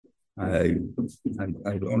I,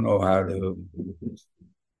 I don't know how to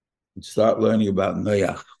start learning about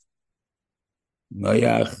Noach.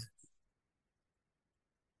 Noach,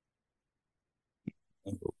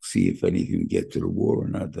 we'll see if anything get to the war or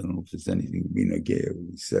not. I don't know if there's anything being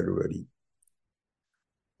we said already.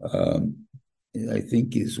 I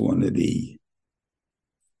think is one of the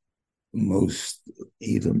most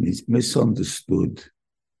either misunderstood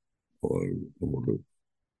or, or,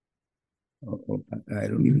 or I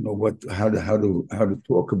don't even know how to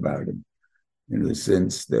talk about him in the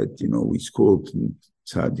sense that he's called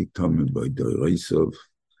Tzaddik Tamim by Doraisov,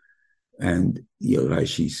 and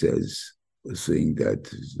Rashi says saying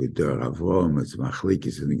that with the Avraham it's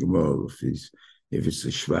machlekes in the Gemara if it's a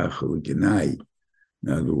shvach or a genai. In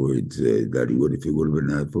other words, that if it would have been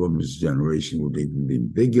Avraham, generation would have even been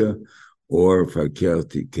bigger, or if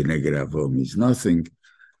Hakerti Keneged Avraham is nothing.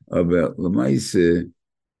 But Lamaise,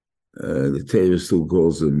 the Torah still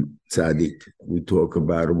calls him tzaddik. We talk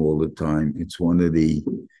about him all the time. It's one of the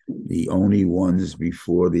only ones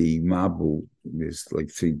before the Mabu. There's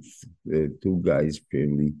like two guys,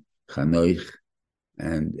 apparently, Chanoich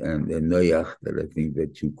and Noach, that I think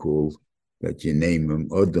that you name them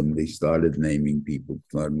Odom. They started naming people,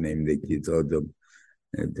 started naming their kids Odom.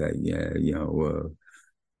 And,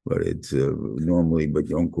 but it's normally, but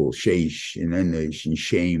you don't call Sheish and Enosh and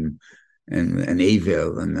Shame and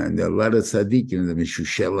Avel and a lot of tzaddikim, the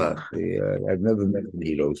Mishushelach. I've never met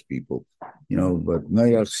any of those people, but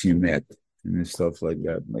Noach you met and stuff like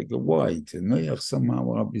that. Like a white. And Noach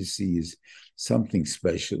somehow obviously is something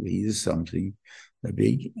special. He is something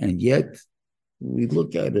big, and yet we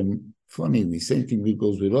look at him funny. The same thing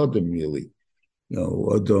goes with Adam, really.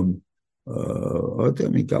 Adam.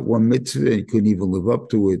 Adam, he got one mitzvah, he couldn't even live up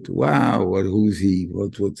to it. Wow, who's he?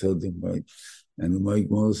 What's Adam, right? And the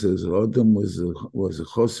Gemara says Adam was a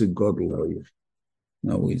chassid gadol.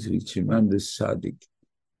 Now he's a tremendous tzaddik.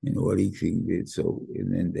 What he did. So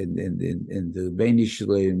and the Bnei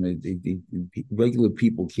Shalom, regular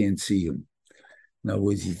people can't see him. Now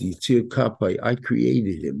was he Tzir Kapai? I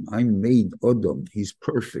created him. I made Adam. He's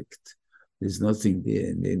perfect. There's nothing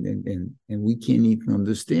there, and we can't even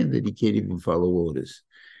understand that he can't even follow orders.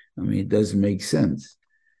 I mean, it doesn't make sense.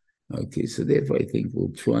 Okay, so therefore I think we'll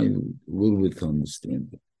try a little bit to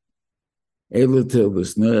understand it.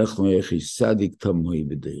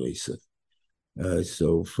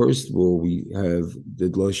 So first of all, we have the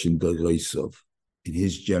Lashon Doraisov in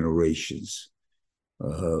his generations.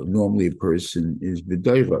 Normally a person is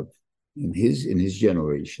B'Dorav in his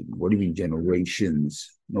generation. What do you mean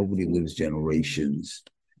generations? Nobody lives generations.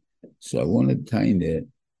 So I want to tell you that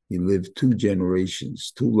he lived 2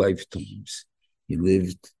 generations, 2 lifetimes. He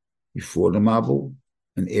lived before the Mabul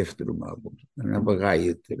and after the Mabul. And I'm a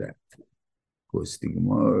raya to that. Of course, the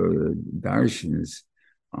Gemara Darshans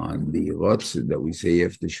on the Rotsa that we say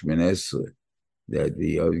after Shemoneh Esrei, that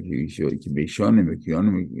the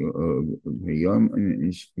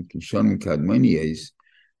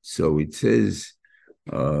so it says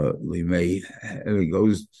it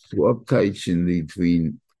goes to uptight in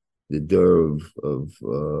between the door of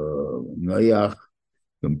Noach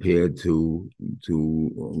compared to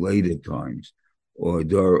later times, or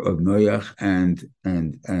door of Noach and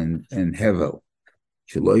Hevel.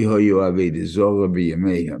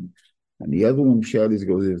 And the other one, Shabbos,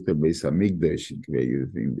 goes after Beis Hamikdash,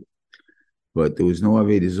 but there was no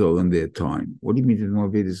Avodah Zarah in their time. What do you mean there's no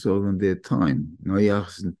Avodah Zarah in their time?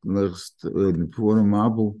 Noach's before the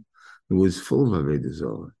Mabul, it was full of Avodah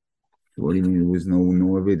Zarah. What do you mean there was no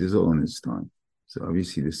Avodah Zarah in his time? So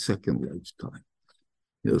obviously the second lifetime.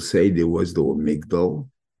 They'll say there was the Migdal.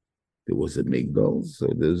 There was a Migdal. So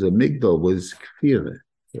there's a Migdal was Kfirah,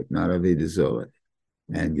 but not Avodah Zarah.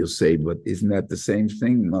 And you'll say, but isn't that the same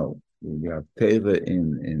thing? No. We have Teva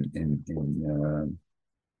in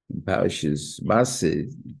Parshas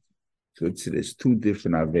Based. So there's 2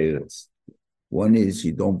 different Averas. One is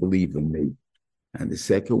you don't believe in me, and the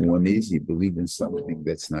second one is you believe in something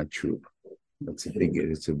that's not true. It's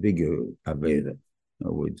a bigger Avera. In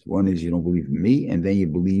other words, one is you don't believe in me, and then you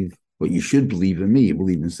believe, but you should believe in me. You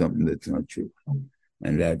believe in something that's not true,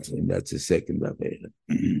 and that's the second Avera.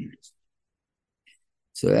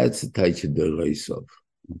 So that's the Taisha Doraisov.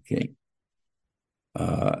 Okay.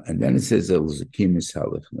 And then it says there was a Kimis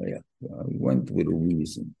Halach Noach. Went with a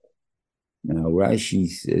reason. Now Rashi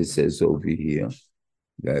says over here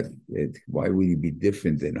that why would he be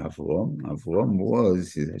different than Avram? Avram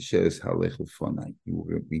was Hasher's Halach Ufanai. You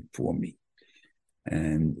were before me.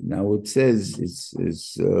 And now it says it's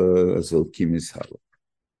Azol Kimis Halach.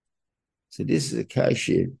 So this is a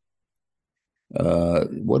kasha.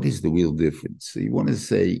 What is the real difference? So you want to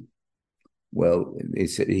say Well, they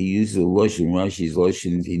said he used the Lashon, Rashi's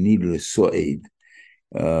Lashon, he needed a so'ed.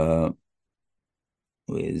 Where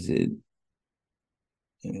is it?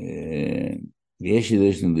 Yeshi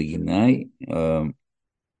Lashon Liginai.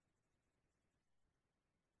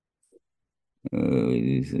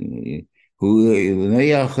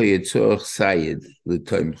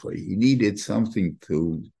 He needed something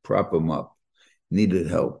to prop him up, needed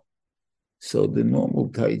help. So the normal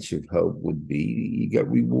type of help would be you get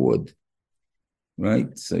reward,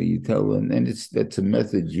 right? So you tell them, and that's a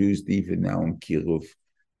method used even now in Kirov.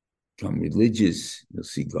 Become religious, you'll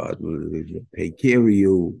see God will take care of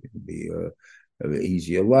you, it'll be have an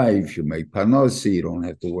easier life, you make panosi, you don't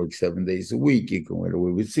have to work 7 days a week, you can get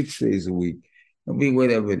away with 6 days a week. I mean,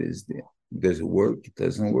 whatever it is there. Does it work? It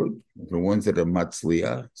doesn't work. The ones that are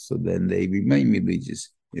matzliach, so then they remain religious.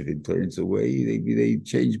 If it turns away, they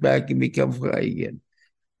change back and become fry again.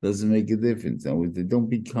 Doesn't make a difference. Now, they don't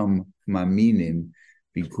become maminim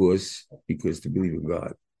because they believe in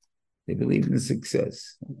God. They believe in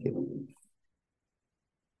success. Okay.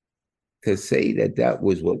 To say that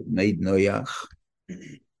was what made Noach,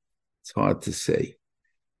 it's hard to say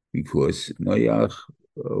because Noach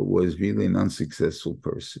was really an unsuccessful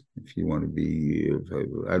person. If you want to be,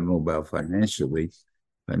 I don't know about financially.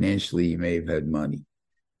 Financially, he may have had money.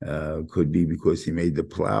 Could be because he made the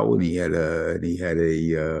plow and he had a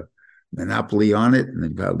monopoly on it, and he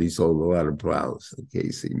probably sold a lot of plows. Okay,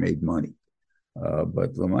 so he made money.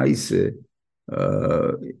 But Lamaisa,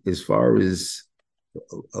 as far as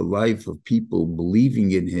a life of people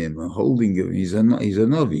believing in him and holding him, he's a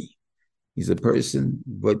Navi. He's a person,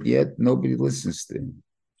 but yet nobody listens to him.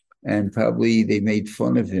 And probably they made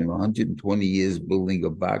fun of him 120 years building a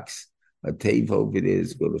box, a tave over there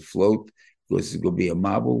is going to float because it's going to be a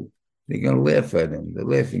marble. They're going to laugh at him. They're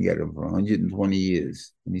laughing at him for 120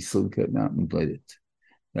 years. And he still came out and did it.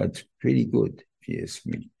 That's pretty good, if you ask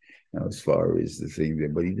me. Now, as far as the thing there,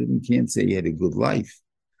 but can't say he had a good life.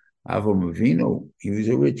 Avram Avinu, he was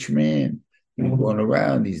a rich man. He was going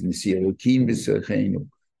around. He's Nasi Elokim b'Sechenu.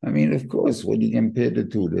 I mean, of course, what do you compare the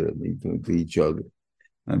two to each other?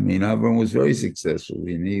 I mean, Avram was very successful,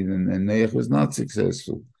 and Noach was not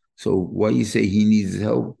successful. So why you say he needs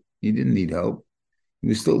help? He didn't need help. He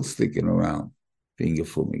was still sticking around, being a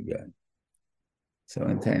fummy guy. So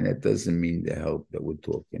that doesn't mean the help that we're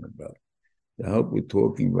talking about. The help we're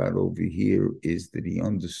talking about over here is that he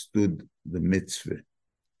understood the mitzvah.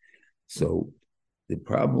 So the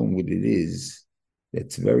problem with it is,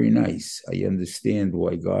 that's very nice. I understand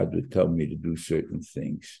why God would tell me to do certain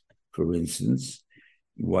things. For instance,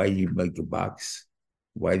 why you make a box?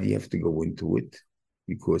 Why do you have to go into it?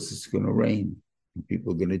 Because it's going to rain and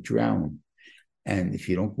people are going to drown. And if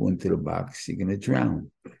you don't go into the box, you're going to drown.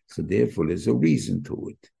 So therefore, there's a reason to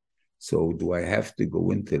it. So do I have to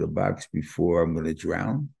go into the box before I'm going to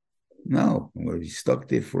drown? No, I'm going to be stuck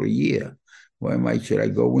there for a year. Should I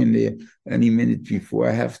go in there any minute before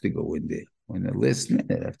I have to go in there? When the last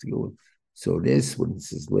minute I have to go in. So this, what it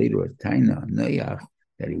says later at Taina, Noach,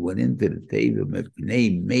 that he went into the table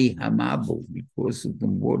because of the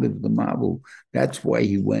water of the marble. That's why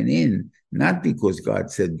he went in, not because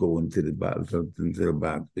God said go into the box,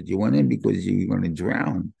 but you went in because you're going to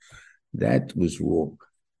drown. That was wrong.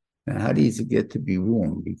 Now, how do you get to be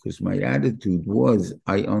wrong? Because my attitude was,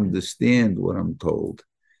 I understand what I'm told.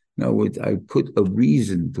 Now, I put a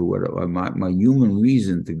reason to what my human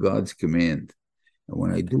reason to God's command. And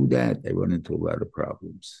when I do that, I run into a lot of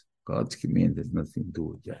problems. God's command has nothing to do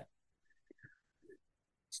with that.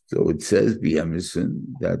 So it says,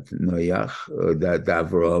 that Noach, that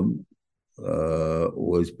Avraham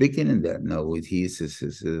was beginning that. No, he says,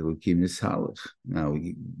 Lukim is Halach. Now,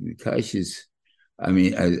 Kashis,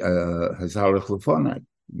 has Halach Lefonai.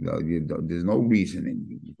 There's no reasoning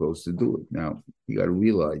you're supposed to do it. Now, you got to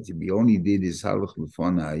realize if he only did his Halach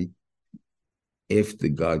Lefonai after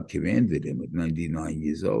God commanded him at 99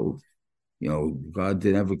 years old, God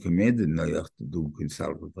didn't ever commanded Noach to do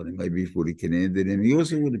Halach Lefonai. Maybe if he commanded him, he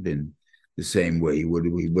also would have been the same way. He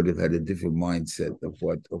would have had a different mindset of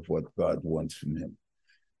what God wants from him.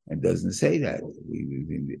 It doesn't say that.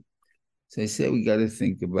 So I said we got to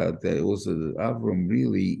think about that. Also, that Avram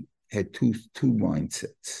really had two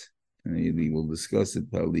mindsets, and we will discuss it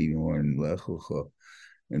probably more in Lech Lecha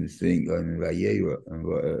and the thing on Vayera,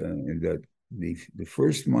 and that the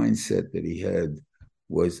first mindset that he had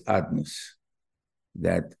was Adnus,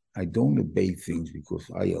 that I don't obey things because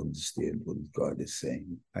I understand what God is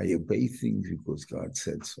saying. I obey things because God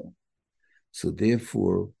said so. So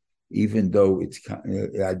therefore, even though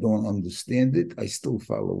I don't understand it, I still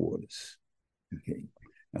follow orders. Okay,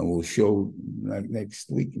 and we'll show next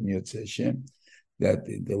week in Yotze Hashem that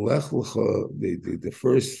the Lech Lecha, the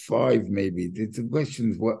first five maybe. The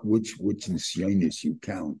question is which nisyonis you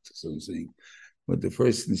count. So I'm saying, but the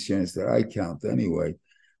first nisyonis that I count anyway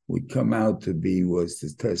would come out to be was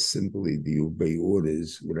to test simply the obey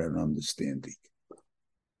orders without understanding.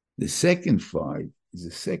 The second five is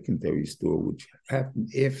a secondary store, which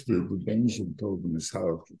happened after the Benjamin told him his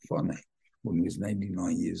Harav funny when he was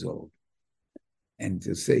 99 years old. And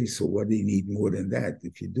to say, so what do you need more than that?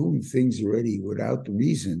 If you're doing things already without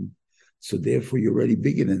reason, so therefore you're already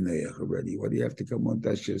bigger than they are already. What do you have to come on?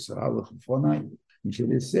 That's just a Harav funny. You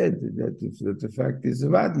should have said that the fact is the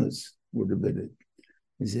vadness would have been it.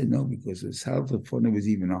 He said, no, because his Harav funny was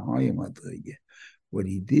even a higher madrege. What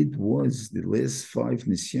he did was the last five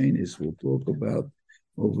nisyonis we'll talk about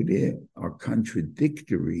over there are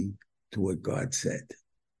contradictory to what God said.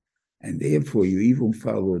 And therefore, you even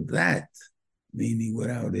follow that, meaning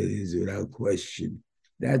without question.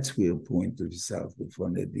 That's where the point of South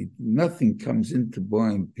that nothing comes into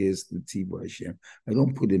mind past the Tzibah Hashem. I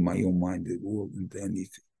don't put in my own mind at all into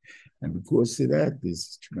anything. And because of that,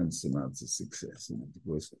 there's tremendous amounts of success. And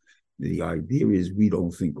because the idea is we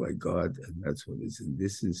don't think like God, and that's what it is. And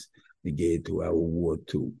this is negated to our war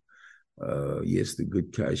too. Yes, the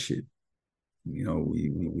good kashet. You know,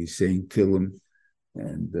 we saying Tillim,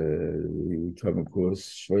 and we come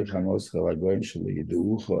across right?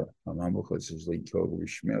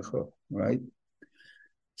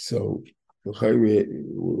 So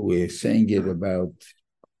we're saying it about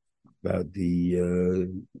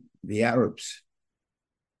the Arabs.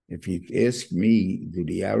 If you ask me, do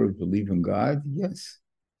the Arabs believe in God? Yes.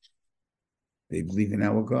 They believe in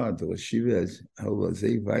our God. The Shiur is,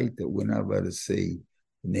 that we're not allowed to say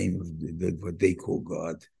the name of what they call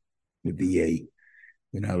God with the A.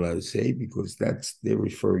 We're not allowed to say because they're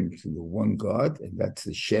referring to the one God, and that's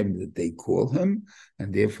the Shem that they call him,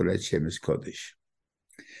 and therefore that Shem is Kodesh.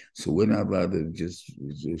 So we're not allowed to just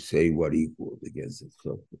say what he called against it.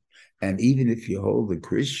 And even if you hold the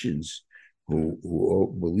Christians who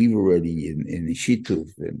believe already in the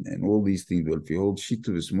Shituv and all these things, but if you hold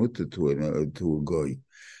Shituv is mutter to a goy,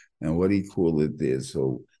 and what do you call it there?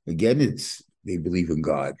 So again, they believe in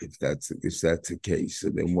God if that's the case. So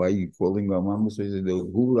then why are you calling our mamas?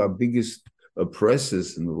 Who are our biggest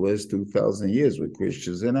oppressors in the last 2,000 years were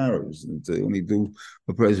Christians and Arabs? And they only do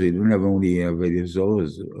oppress. We don't have only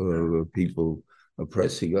people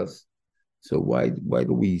oppressing us. So why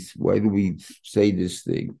do we say this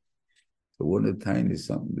thing? So one of the time is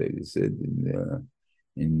something that he said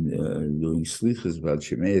during Slichas about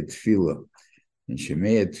Shemei Tefillah. In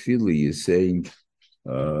Shemei Tefillah, you're saying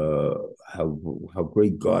how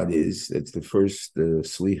great God is. That's the first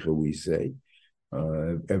Slicha we say.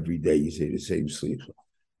 Every day you say the same Slicha.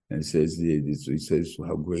 And it says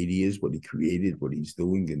how great he is, what he created, what he's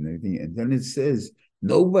doing, and everything. And then it says,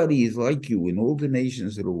 nobody is like you in all the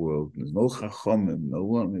nations of the world. There's no chachamim, no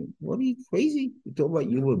one. What are you crazy? You talk about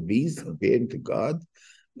human beings compared to God?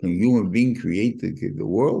 Can a human being create the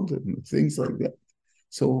world and things like that?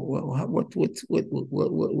 So what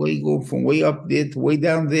you go from way up there to way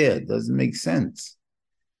down there? It doesn't make sense.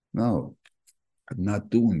 No, I'm not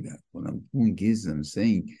doing that. What I'm doing is I'm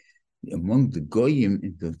saying among the goyim,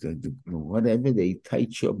 whatever they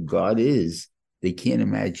touch up God is, they can't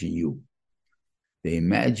imagine you. They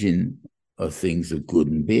imagine things of good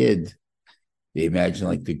and bad. They imagine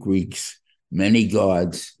like the Greeks, many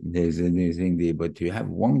gods. There's anything there, but you have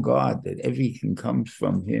one God that everything comes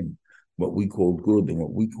from him. What we call good and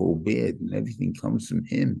what we call bad, and everything comes from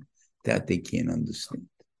him. That they can't understand.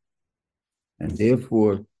 And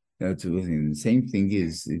therefore, that's the same thing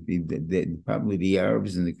is probably the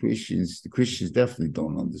Arabs and the Christians definitely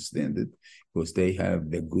don't understand it because they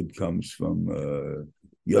have their good comes from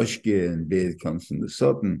Yoshke and bad comes from the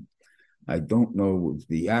Sultan. I don't know if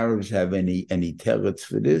the Arabs have any teretz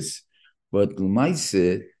for this, but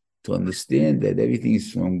L'maaseh, to understand that everything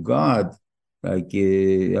is from God, like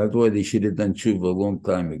I thought they should have done tshuva a long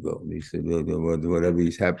time ago. They said whatever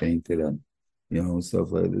is happening to them,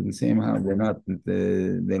 stuff like that. And somehow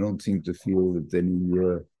they don't seem to feel that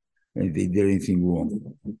they did anything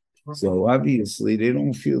wrong. So obviously they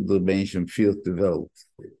don't feel the nation feel developed,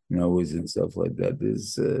 and stuff like that.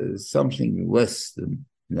 There's something less than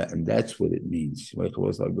that, and that's what it means. To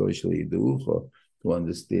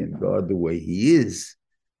understand God the way He is,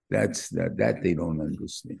 that they don't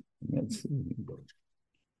understand. That's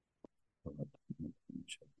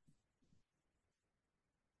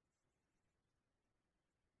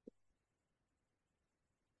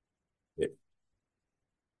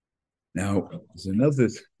now, there's another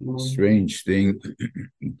strange thing,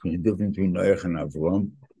 the difference between Noach and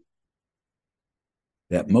Avram.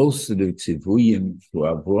 that most of the tzivuyim to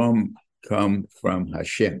Avram come from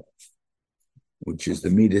Hashem, which is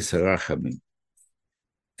the Midas Harachamim.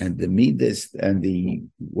 And the Midas and the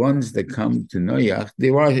ones that come to Noach,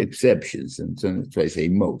 there are exceptions, and so I say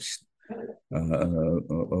most,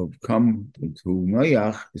 come to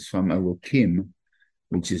Noach is from Elokim,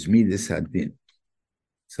 which is Midas Hadin.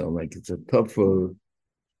 So, like, it's a tougher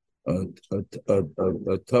guard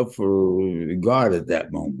at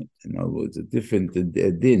that moment. In other words, a different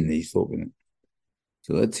din he's talking about.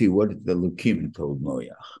 So let's see what the Elokim told Noach.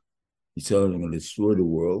 He said, I'm going to destroy the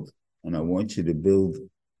world, and I want you to build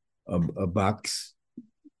a box,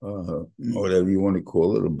 whatever you want to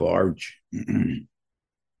call it, a barge.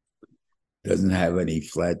 Doesn't have any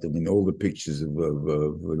flat. I mean, all the pictures of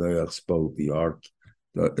Noach's boat, the ark,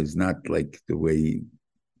 is not like the way,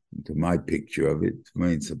 to my picture of it. I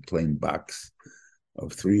mean, it's a plain box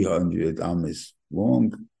of 300 amas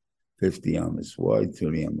long, 50 amas wide,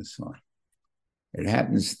 30 amas high. It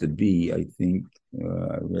happens to be, I think,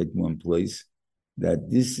 I read one place, that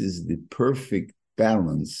this is the perfect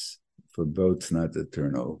balance for boats not to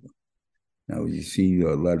turn over. Now, you see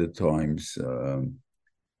a lot of times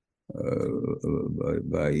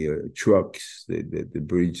by trucks, the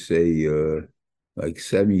bridge say, like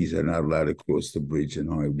semis are not allowed to cross the bridge in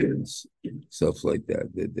high winds, stuff like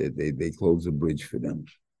that. They close the bridge for them,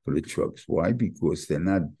 for the trucks. Why? Because they're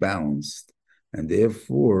not balanced. And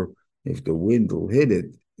therefore, if the wind will hit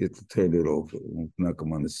it, it'll turn it over. It won't knock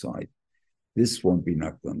them on the side. This won't be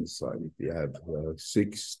knocked on the side. If you have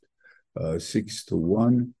 6 to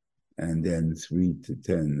 1, and then 3 to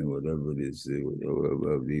 10, or whatever it is,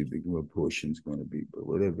 whatever the portion is going to be, but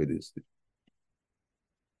whatever it is.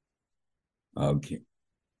 Okay.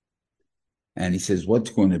 And he says, what's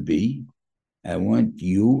going to be? I want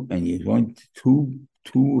you, and you want two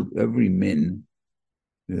of every min.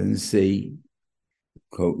 It doesn't say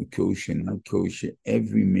kosher, not kosher.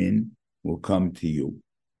 Every min will come to you,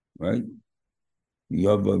 right?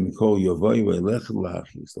 They'll come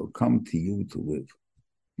to you to live.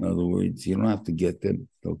 In other words, you don't have to get them;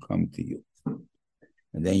 they'll come to you.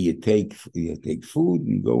 And then you take food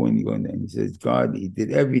and go in. And he says, God, he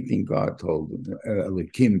did everything God told him.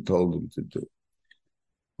 Elokim told him to do.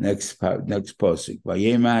 Next pasuk.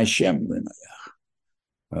 Vayema Hashem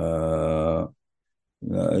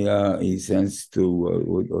he sends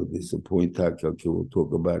to this is a point. Okay, we'll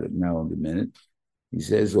talk about it now in a minute. He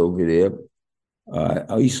says over there,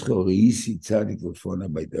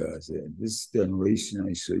 this generation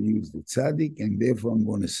I shall use the tzaddik, and therefore I'm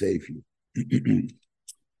going to save you.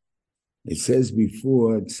 It says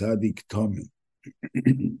before tzaddik tomim.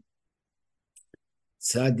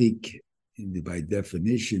 Tzaddik, by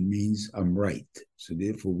definition, means I'm right. So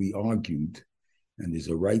therefore we argued, and there's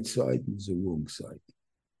a right side and there's a wrong side.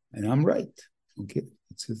 And I'm right. Okay,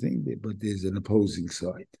 that's the thing there, but there's an opposing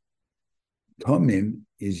side. Tomim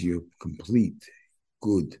is your complete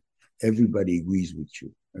good. Everybody agrees with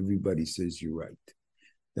you. Everybody says you're right.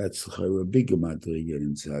 That's a bigger madriga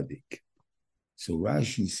in tzaddik. So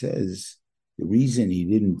Rashi says the reason he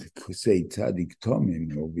didn't say tzaddik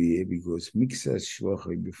tomim over here because mixas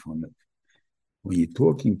shvachai b'fonav. When you're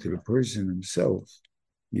talking to the person himself,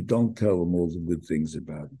 you don't tell him all the good things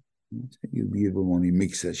about him. You give him only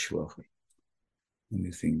mixas shvachai.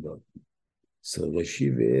 Anything about him. So the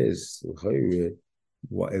shiva is if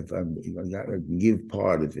I can give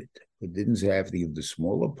part of it, but didn't say I have to give the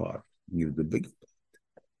smaller part, give the bigger part.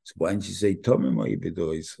 So why don't you say tomim or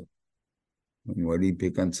yibedoisa? Why do you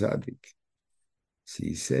pick on tzaddik? So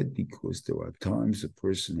he said because there are times a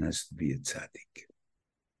person has to be a tzaddik.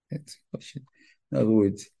 That's the question. In other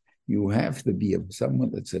words, you have to be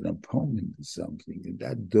someone that's an opponent to something. And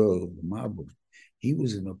that the Mabul, he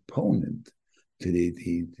was an opponent to the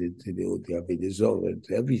Avodah,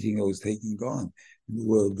 to everything that was taking on in the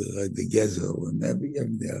world, the Gezel and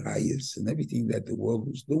the Rayas and everything that the world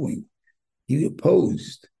was doing. He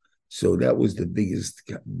opposed. So that was the biggest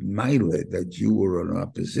mile that you were in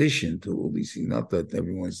opposition to all these things. Not that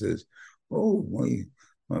everyone says, oh,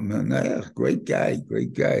 Noach, great guy,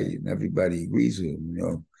 and everybody agrees with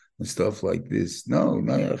him, and stuff like this. No,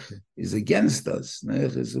 Noach is against us.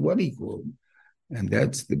 Noach is what he called him. And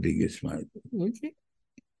that's the biggest mile. Okay.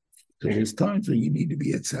 So there's times when you need to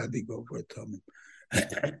be a tzaddik over a tomim.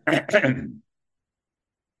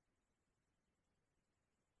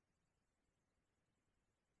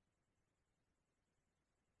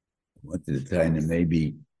 What the time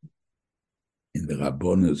maybe in the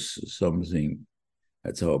Rabbonos or something,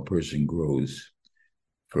 that's how a person grows.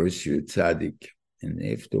 First you're a tzaddik, and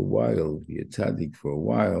after a while, you're a tzaddik for a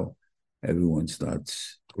while, everyone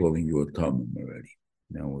starts calling you a tomim already.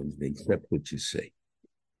 Now they accept what you say.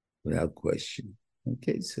 without question.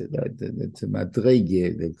 Okay, so that's a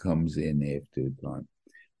madrege that comes in after a time.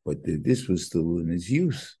 But this was still in his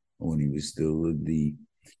youth, when he was still in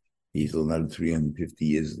he's another 350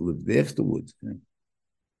 years lived afterwards.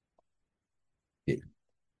 Yeah.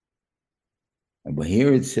 But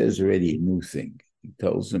here it says already a new thing. He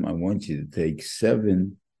tells him, I want you to take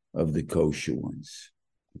 7 of the kosher ones.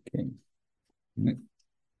 Okay.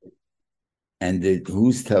 And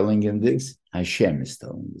who's telling him this? Hashem is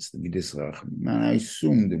telling this. And I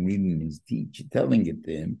assume the reading his teacher telling it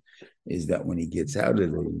to him is that when he gets out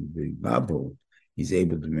of the bubble, he's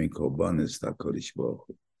able to make korbanos HaKadosh Baruch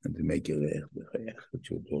Hu and to make it which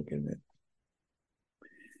we're talking about.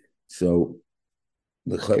 So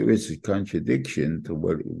the Chayr is a contradiction to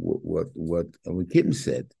what Elikim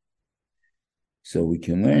said. So we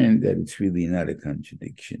can learn that it's really not a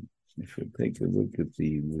contradiction. If we take a look at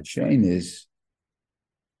the Rishonos,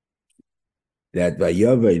 that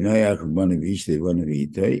Vayavay Noach one of Ishtay one of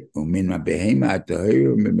Itay, Umin Behema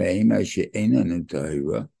Tahira, Behema She'ena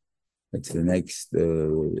Tahira. That's the next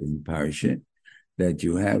in Parshas, that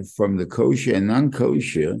you have from the kosher and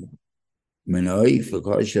non-kosher. Menoi for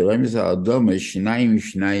kosher lemes al-doma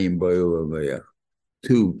shnayim boil.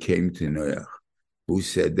 2 came to Noach. Who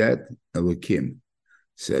said that? Elikim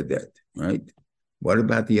said that, right? What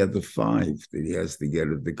about the other 5 that he has to get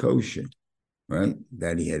at the kosher, right?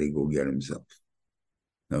 That he had to go get himself.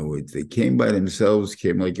 In other words, they came by themselves,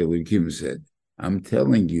 came like Elikim said. I'm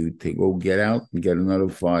telling you to go get out and get another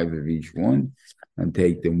 5 of each one and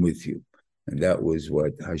take them with you. And that was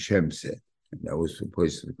what Hashem said. And that was the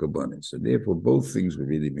place of the Kabbalah. So therefore, both things were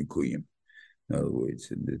really Mekuyim. In other words,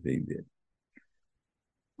 the thing did.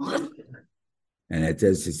 And it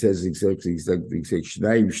says exactly,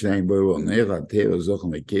 Shnayim Boil Necha Teva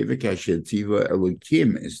Zochem Ekeva Kasher Tiva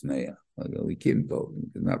Elokim is Neach. Like Elokim told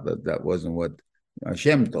him. Not that wasn't what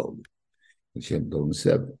Hashem told him. Hashem told him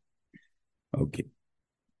 7. Okay.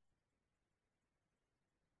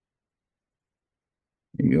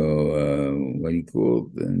 What he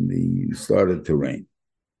called, and it started to rain.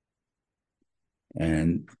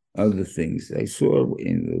 And other things I saw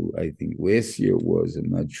I think last year was, I'm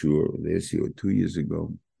not sure, last year or 2 years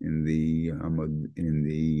ago, in the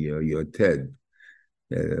Yoted,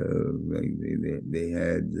 they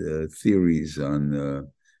had theories on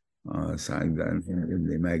in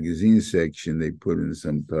the magazine section. They put in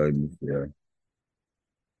sometimes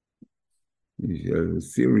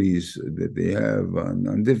these theories that they have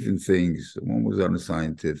on different things. One was on a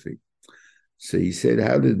scientific. So he said,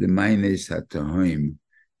 how did the Maines HaTahim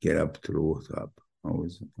get up to the top?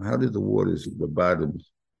 How did the waters at the bottom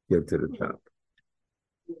get to the top?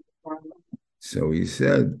 So he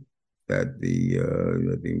said that the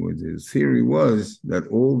theory was that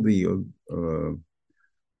all the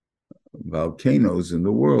volcanoes in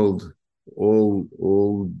the world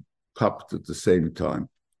all popped at the same time.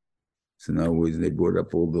 So in other words, they brought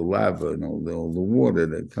up all the lava and all the water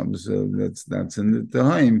that comes that's in the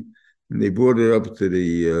time, and they brought it up to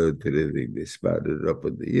they spouted it up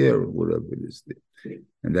in the air or whatever it is,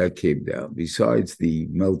 and that came down. Besides the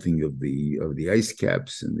melting of the ice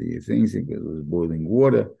caps and the things, because it was boiling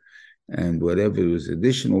water, and whatever was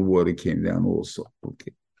additional water came down also.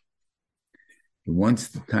 Okay. He wants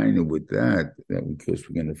to tie it with that because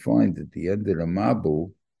we're going to find at the end of the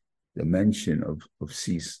Mabul the mention of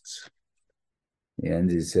seasons.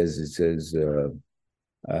 And it says,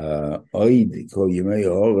 Oid kol yemei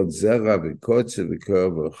ha'oret zera v'kotze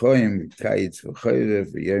v'kor v'choyim v'kayitz v'chayrev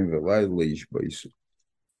v'yem v'layl le'yishboisu.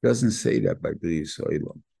 Doesn't say that by B'riyas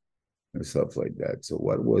Olam and stuff like that. So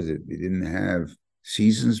what was it? We didn't have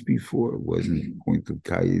seasons before. It wasn't going to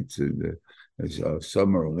kayitz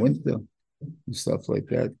summer and winter and stuff like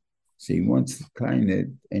that. So he wants to kind of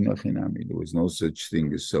enochinami. There was no such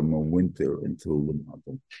thing as summer and winter until the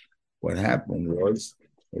Mabul. What happened was,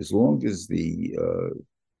 as long as the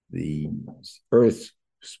Earth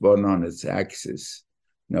spun on its axis,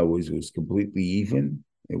 in other words, it was completely even.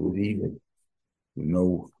 It was even.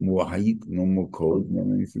 No more heat, no more cold, no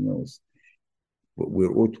anything else. But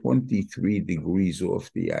we're all 23 degrees off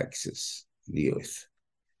the axis, the Earth.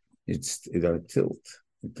 It's our tilt.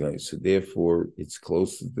 Okay, so therefore, it's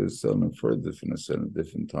closer to the sun and further from the sun at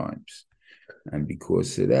different times. And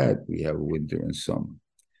because of that, we have winter and summer.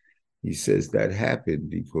 He says that happened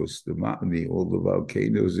because all the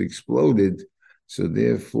volcanoes exploded. So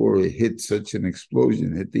therefore, it hit such an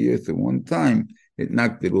explosion, hit the Earth at one time, it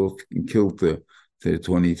knocked it off and killed the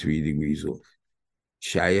 23 degrees off.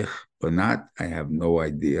 Shaykh or not, I have no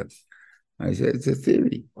idea. I said, it's a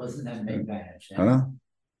theory. Wasn't that made by Hashem? Huh?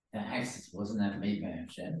 The axis, wasn't that made by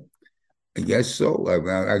Hashem? I guess so.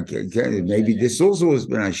 Maybe this also has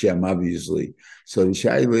been Hashem, obviously. So the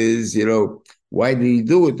shaila is, why did he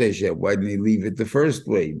do it, Hashem? Why didn't he leave it the first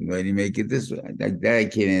way? Why did he make it this way? Like that, I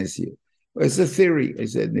can't answer you. But it's a theory. I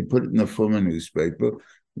said they put it in the former newspaper.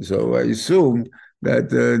 So I assume that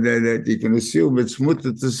you can assume it's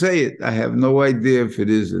mutter to say it. I have no idea if it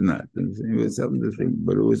is or not. It was something to think,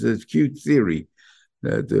 but it was a cute theory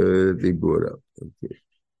that they brought up. Okay.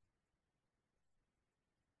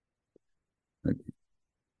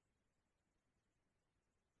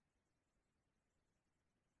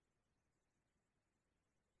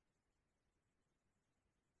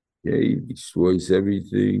 Okay, he destroys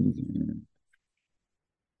everything.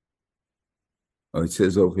 Oh, it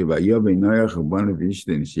says, okay, by Yobe Noach,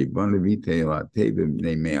 Bonavishtin, she Bonavite, Tevim,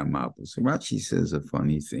 they may amapple. So Rashi says a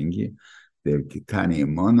funny thing here. They're Kitani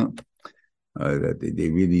Amona, that they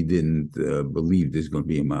really didn't believe there's going to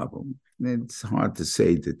be a mapple. It's hard to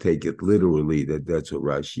say, to take it literally, that that's what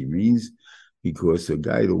Rashi means, because a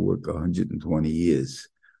guy will work 120 years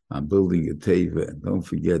on building a teva. And don't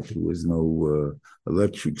forget, there was no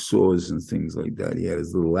electric saws and things like that. He had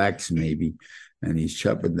his little axe, maybe, and he's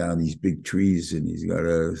chopping down these big trees, and he's got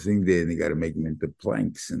a thing there, and they got to make them into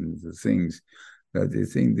planks and the things. The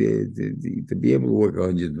thing to be able to work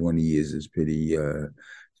 120 years is pretty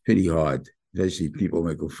hard, especially people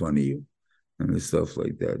making fun of you and stuff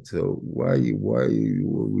like that. So why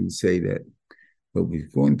would we say that? But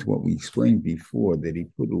we've gone to what we explained before, that he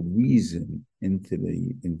put a reason into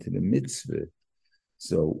the mitzvah.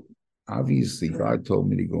 So obviously God told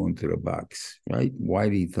me to go into the box, right? Why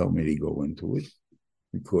did he tell me to go into it?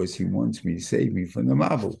 Because he wants me to save me from the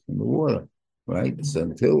marble, from the water, right? So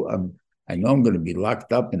I know I'm going to be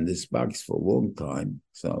locked up in this box for a long time.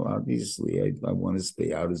 So obviously I want to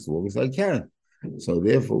stay out as long as I can. So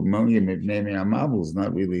therefore, Miriam Marble is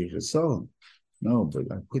not really a chesed. No,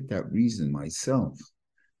 but I put that reason myself.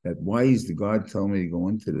 That why is the God telling me to go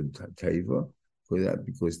into the teva?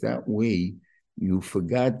 Because that way you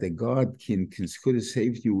forgot that God could have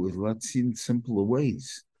saved you with lots of simpler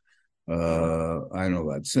ways. I don't know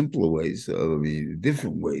about simpler ways, I mean,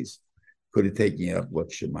 different ways. Could have taken you up like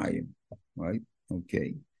Shemayim, right?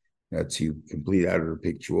 Okay. That's you complete out of the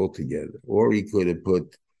picture altogether. Or he could have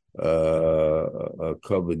put a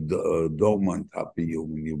covered dome on top of you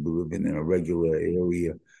when you're living in a regular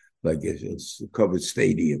area, like it's a covered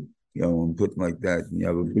stadium, and put like that. And you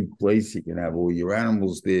have a big place, you can have all your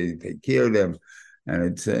animals there, you take care of them. And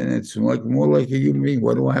it's like more like a human being.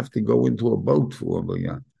 What do I have to go into a boat for? But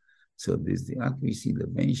yeah. So there's obviously the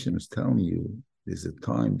Benishim is telling you there's a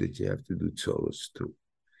time that you have to do tzolos too.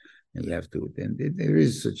 And you have to, and there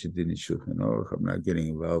is such a din in Shulchan Aruch. I'm not getting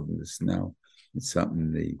involved in this now. It's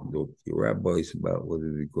something they look to your rabbis about, whether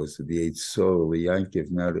because of the eight soul, the Yankiv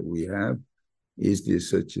now that we have, is there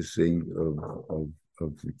such a thing of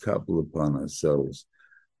the couple upon ourselves,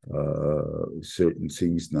 certain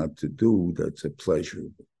things not to do that's a pleasure,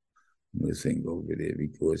 the thing over there,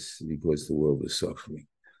 because the world is suffering.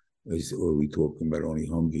 Or are we talking about only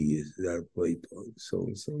hungry is that plate? So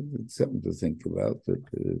it's something to think about, but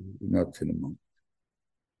not to the moment.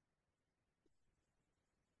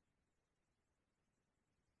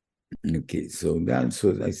 Okay, so that's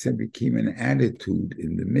what I said became an attitude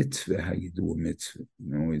in the mitzvah, how you do a mitzvah.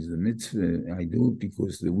 Is the mitzvah, I do it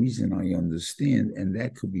because the reason I understand, and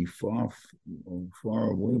that could be far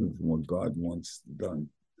away from what God wants done.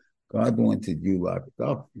 God wanted you locked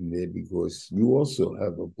up in there because you also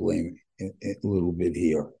have a blame a little bit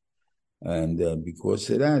here, and because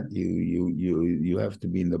of that, you have to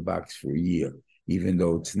be in the box for a year, even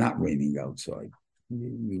though it's not raining outside.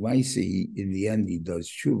 I see in the end he does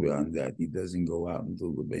tshuva on that. He doesn't go out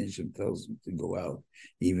until the Benishim tells him to go out,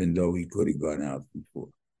 even though he could have gone out before.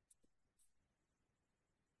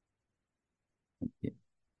 Yeah.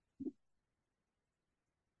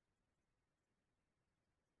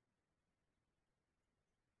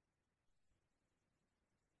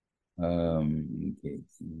 Okay.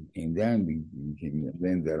 And then we can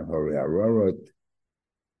learn that Harav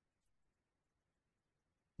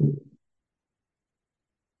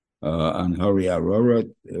on Harav,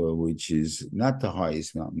 which is not the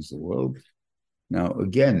highest mountains in the world. Now,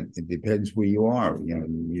 again, it depends where you are.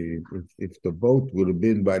 If the boat would have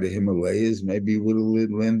been by the Himalayas, maybe it would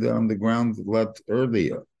have landed on the ground a lot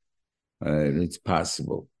earlier. It's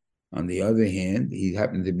possible. On the other hand, he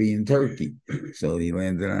happened to be in Turkey, so he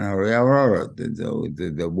landed on Harav.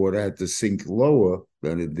 The water had to sink lower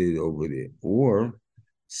than it did over there. Or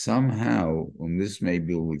somehow, and this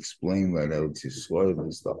maybe will explain why Eretz Yisrael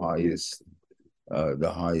is the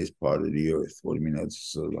highest part of the earth. What do you mean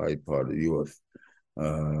that's the high part of the earth?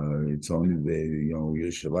 It's only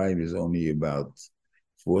Yerushalayim is only about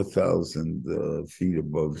 4,000 feet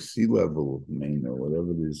above sea level, or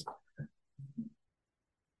whatever it is.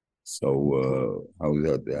 So how is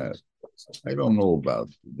that? I don't know about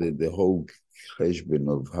the whole cheshbon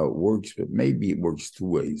of how it works, but maybe it works two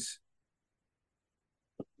ways.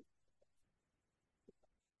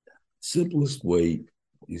 Simplest way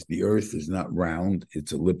is the Earth is not round;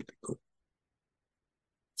 it's elliptical.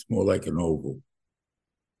 It's more like an oval.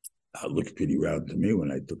 It looked pretty round to me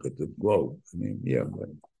when I took it to the globe. I mean, yeah, but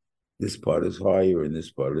this part is higher and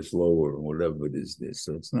this part is lower, and whatever it is this.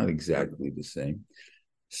 So it's not exactly the same.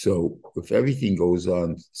 So if everything goes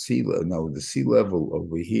on sea level, now the sea level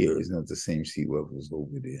over here is not the same sea level as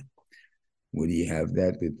over there. Where do you have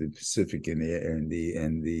that? With the Pacific and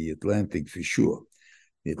the Atlantic for sure.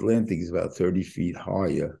 The Atlantic is about 30 feet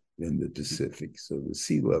higher than the Pacific, so the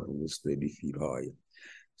sea level is 30 feet higher.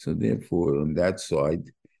 So therefore, on that side,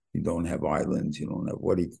 you don't have islands. You don't have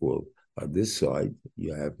what do you call. On this side,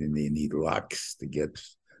 you need locks to get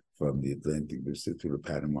from the Atlantic to the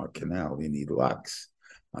Panama Canal. You need locks.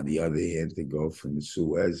 On the other hand, to go from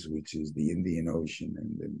Suez, which is the Indian Ocean,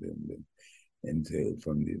 and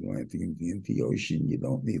from the Atlantic into the Indian Ocean, you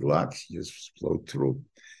don't need locks. You just float through.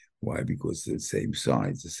 Why? Because they're the same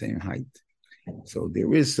size, the same height. So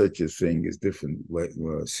there is such a thing as different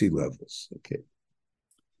sea levels. Okay.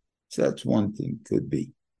 So that's one thing, could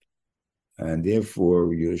be. And therefore,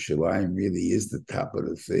 Yerushalayim really is the top of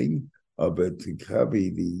the thing. But to cover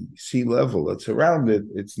the sea level that's around it,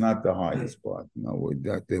 it's not the highest part. No,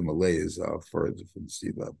 the Himalayas are further from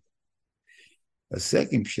sea level. A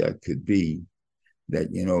second shot could be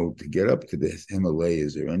that, to get up to the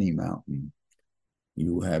Himalayas or any mountain,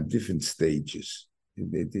 you have different stages.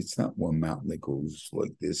 It's not one mountain that goes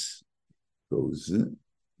like this, goes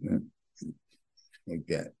like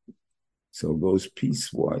that. So it goes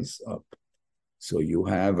piecewise up. So you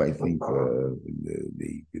have, I think, the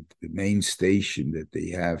main station that they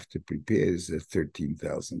have to prepare is at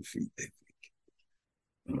 13,000 feet, I think.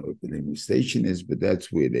 I don't know what the name of the station is, but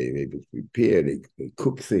that's where they're able to prepare. They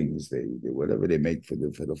cook things. They whatever they make for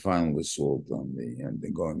the final assault and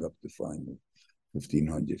they're going up to final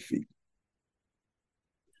 1,500 feet,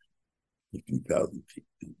 15,000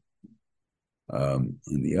 feet. On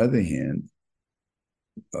the other hand,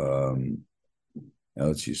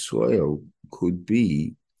 El Soil could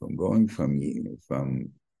be from going from Yam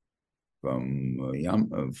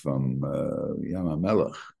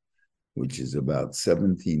Amelech, which is about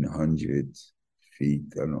 1,700 feet.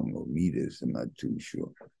 I don't know meters. I'm not too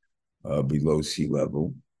sure. Below sea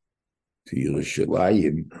level to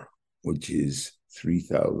Yerushalayim, which is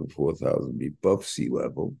 3,000, 4,000 feet above sea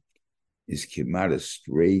level, is Kemat a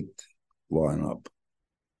straight line up.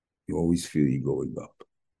 You always feel you're going up.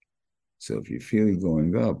 So if you feel you're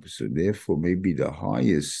going up, so therefore maybe the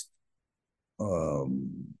highest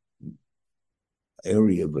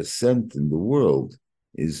area of ascent in the world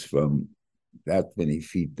is from that many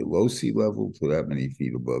feet below sea level to that many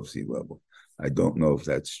feet above sea level. I don't know if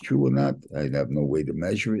that's true or not. I have no way to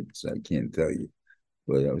measure it, so I can't tell you.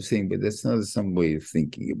 But I was saying, but that's not some way of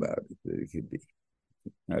thinking about it that it could be.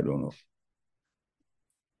 I don't know.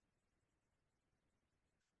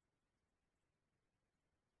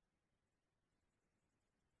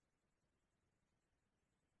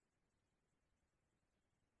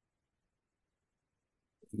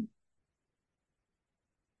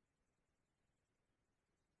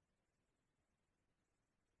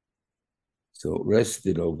 So it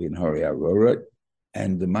rested over in Harav,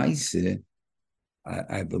 and the Maise,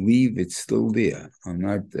 I believe it's still there. I'm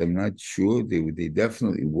not sure. There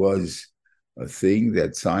definitely was a thing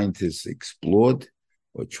that scientists explored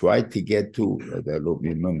or tried to get to. I don't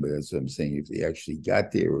remember. That's what I'm saying. If they actually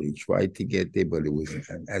got there or they tried to get there, but it was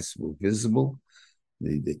as visible.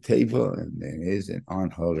 The teva and there is an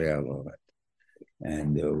on Harav.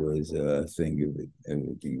 And there was a thing of it,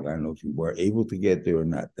 everything. I don't know if you were able to get there or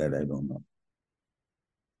not. That I don't know.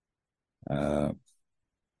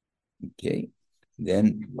 Okay.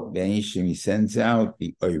 Then he sends out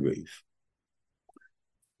the Oirev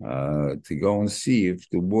to go and see if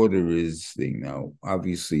the water is thing. Now,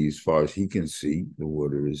 obviously, as far as he can see, the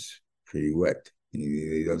water is pretty wet.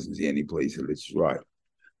 He doesn't see any place that it's dry.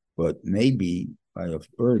 But maybe by a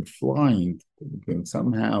bird flying can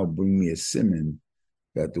somehow bring me a simon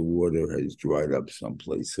that the water has dried up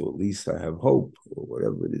someplace. So at least I have hope, or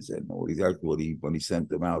whatever it is. I know exactly what he sent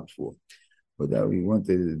them out for. But that we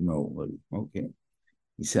wanted to know. Okay.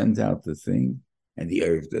 He sends out the thing, and the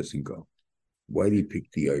Erev doesn't go. Why do you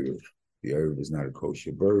pick the Erev? The Erev is not a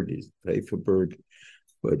kosher bird; it's a taifa bird.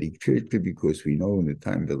 But he tricked it because we know in the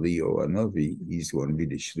time of Leo Anavi, he's going to be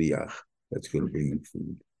the shliach that's going to bring him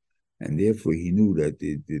food. And therefore, he knew that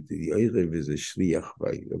the Erev is a shliach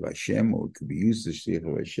of Hashem, or it could be used as shliach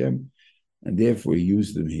of Hashem, and therefore he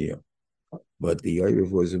used them here. But the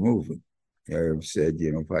Erev wasn't moving. The Erev said,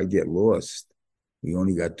 if I get lost, we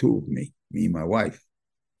only got two of me and my wife.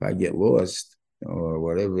 If I get lost, or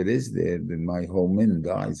whatever it is there, then my whole min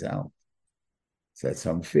dies out. So that's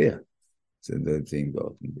unfair. So the thing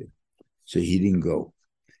goes there. So he didn't go.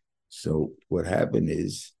 So what happened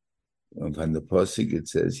is, on the pasuk it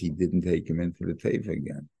says he didn't take him into the teva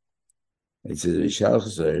again. It says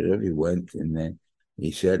he went and then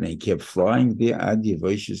he said, and he kept flying there until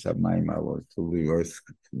the earth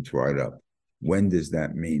dried up. When does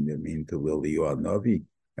that mean? That mean to Lily Navi?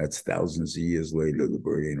 That's thousands of years later. The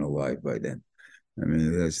bird ain't alive by then. I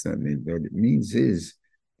mean, that's not. What it means is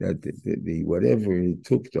that the whatever it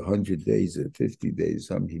took, the 100 days or 50 days,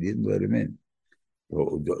 something, he didn't let him in.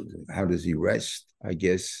 Well, how does he rest? I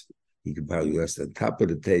guess he could probably rest on top of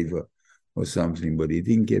the teva or something, but he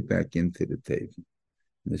didn't get back into the teva.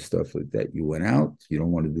 And stuff like that. You went out, you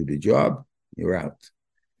don't want to do the job, you're out.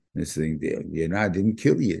 This thing there. Didn't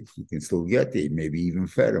kill you. You can still get there, maybe even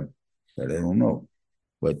fed him. But I don't know.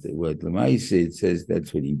 But what Lamai said, it says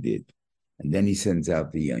that's what he did. And then he sends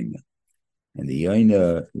out the Yaina. And the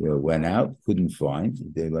Yaina went out, couldn't find.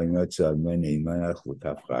 He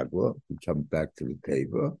comes back to the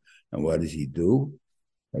teva. And what does he do?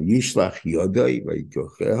 The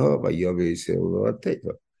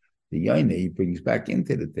Yaina he brings back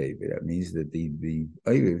into the teva. That means that the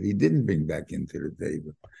he didn't bring back into the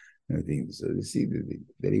teva. So you see,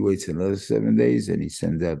 then he waits another 7 days and he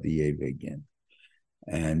sends out the Yeva again.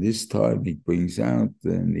 And this time he brings a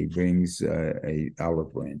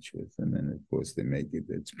olive branch with him. And of course they make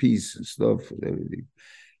it's peace and stuff and everything.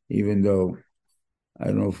 Even though I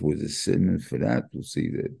don't know if it was a sin for that, we'll see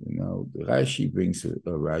that. The Rashi brings a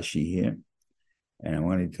Rashi here. And I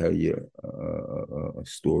want to tell you a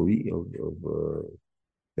story of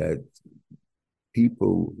that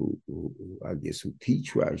people who I guess who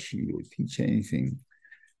teach Rashi or teach anything,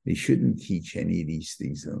 they shouldn't teach any of these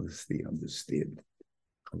things unless they understand.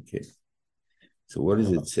 Okay. So what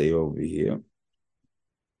does it say over here?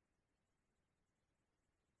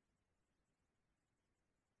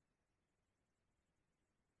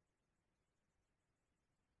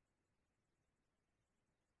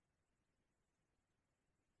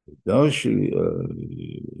 She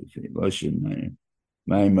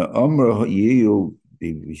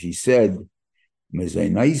said, is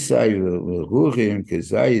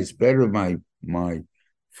better my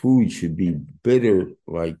food should be bitter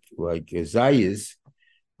like Kezias,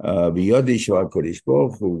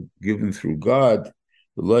 given through God,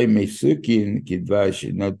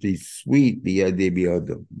 should not be sweet,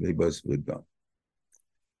 they must be done.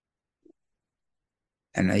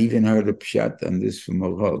 And I even heard a pshat on this from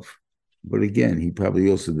Harav. But again, he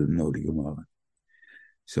probably also didn't know the Gemara.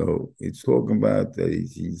 So it's talking about that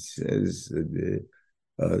he says,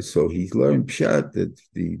 so he's learned pshat that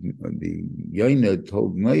the Yaina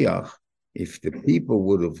told Noach, if the people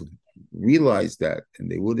would have realized that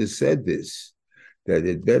and they would have said this, that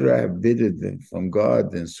it better have bitter from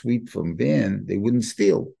God than sweet from man, they wouldn't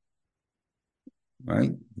steal.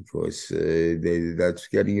 Right? Because that's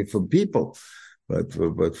getting it from people. But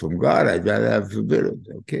from God, I'd rather have forbidden.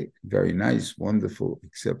 Okay, very nice, wonderful.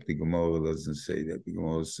 Except the Gemara doesn't say that. The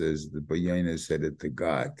Gemara says the Bayana said it to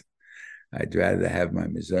God. I'd rather have my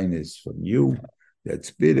mezainis from you.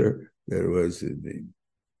 That's bitter. There was the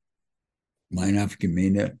Meinaf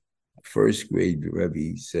Gemina, first grade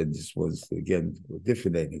Rebbe said this was again a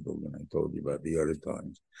different angle than I told you about the other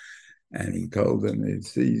times. And he told them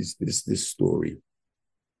it's this story,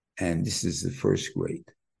 and this is the first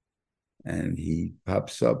grade. And he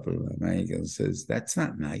pops up and says, that's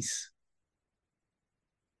not nice.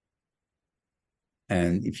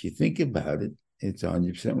 And if you think about it, it's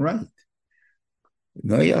 100% right.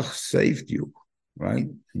 Noach saved you, right?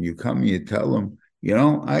 And you come and you tell him,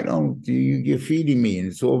 you're feeding me and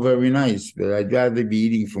it's all very nice, but I'd rather be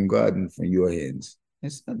eating from God than from your hands.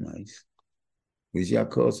 That's not nice. Where's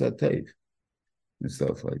Yaakov Satev? And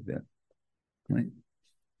stuff like that, right?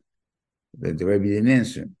 But the Rebbe didn't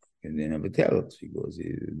answer him. And they never tell us. He goes,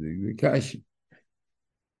 the Kashi.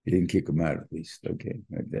 He didn't kick him out, at least. Okay.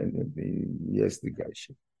 Yes, the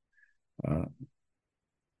Kashi.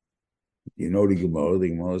 The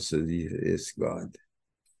Gemara says, yes, God.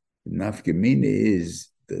 Nafkamina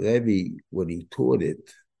is, the Rebbe, when he taught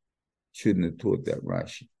it, shouldn't have taught that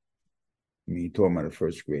Rashi. I mean, he taught him out of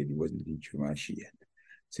first grade. He wasn't teaching Rashi yet.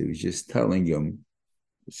 So he was just telling him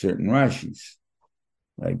certain Rashis.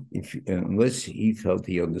 Like unless he felt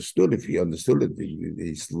he understood, if he understood it,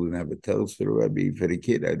 he still didn't have a tells for the Rebbe. For the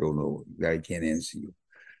kid, I don't know. I can't answer you.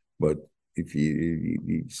 But if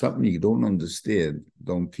something you don't understand,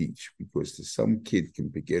 don't teach, because some kid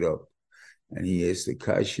can pick it up, and he has the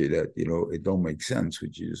kasha that it don't make sense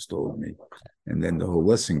what you just told me, and then the whole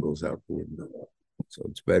lesson goes out the window. So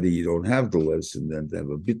it's better you don't have the lesson than to have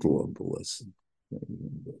a bittul on the lesson.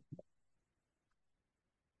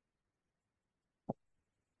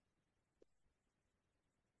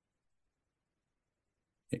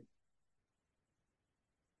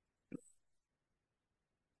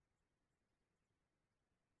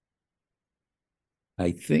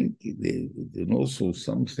 I think there's also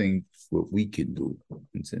something what we can do.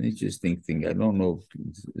 It's an interesting thing. I don't know if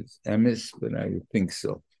it's emes, but I would think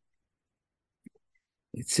so.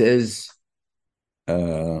 It says,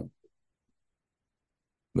 uh,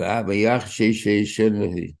 my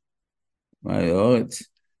Lord,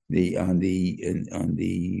 on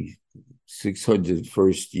the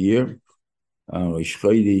 601st year,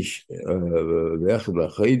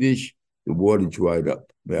 the water dried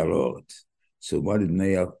up. So what did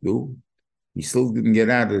Noach do? He still didn't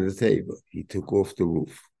get out of the table. He took off the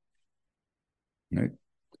roof. Right?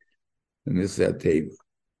 And this is that table.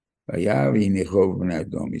 He saw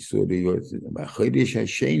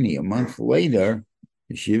the a month later,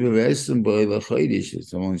 it's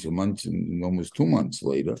almost a month, almost 2 months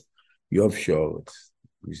later, Yov Charlotte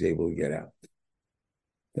was able to get out.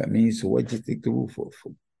 That means, so what did you take the roof off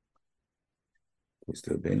for? Because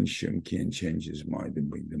the Ben Shem can't change his mind and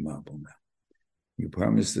bring them up on that. You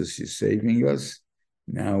promised us you're saving us.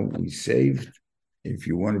 Now we saved. If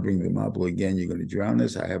you want to bring the Mabel again, you're going to drown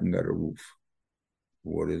us. I haven't got a roof.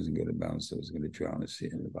 Water isn't going to bounce, so it's going to drown us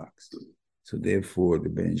here in the box. So therefore, the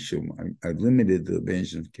Ben Shem, I limited the Ben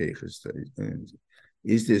Shem's Keicher studies.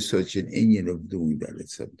 Is there such an inyan of doing that?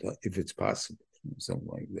 If it's possible, something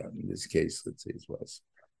like that. In this case, let's say it's possible.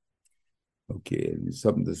 Okay, it's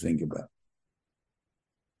something to think about.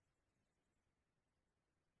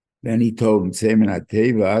 Then he told him,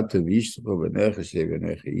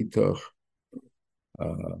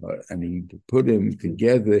 and he put him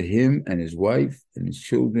together, him and his wife and his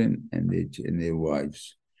children and their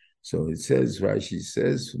wives. So it says, Rashi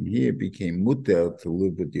says, from here it became mutter to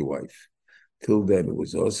live with your wife. Till then it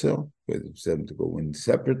was also, because it was them to go in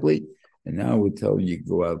separately, and now we're telling you to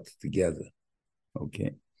go out together.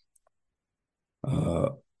 Okay.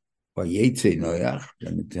 By Yetze Noach,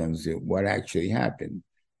 then it tells you what actually happened.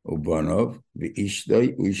 Ubanov, the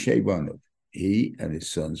Ishtay, Ushebanov. He and his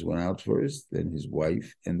sons went out first, then his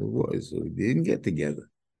wife and the boys. So they didn't get together.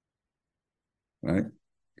 Right?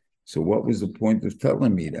 So what was the point of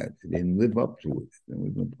telling me that? They didn't live up to it. There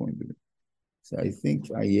was no point of it. So I think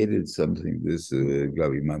I added something. This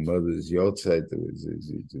my mother's yahrzeit,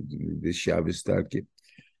 this Shabbos Taki,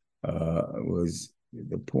 was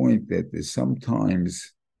the point that there's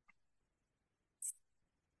sometimes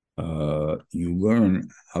you learn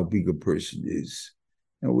how big a person is.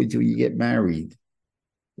 And when you get married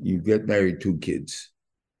 2 kids.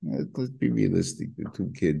 Let's be realistic, the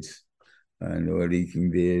 2 kids. Nobody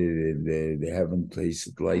can they haven't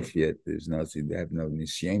tasted life yet. There's nothing, they have no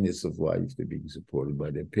nisyanis of life. They're being supported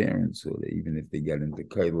by their parents, or even if they get into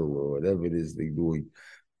kailul or whatever it is they're doing,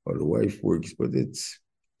 or the wife works, but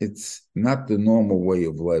it's not the normal way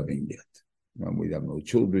of living yet. We have no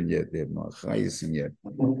children yet, they have no chayisim yet.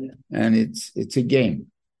 And it's a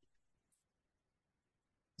game.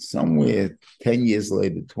 Somewhere 10 years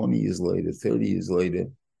later, 20 years later, 30 years later,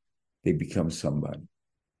 they become somebody.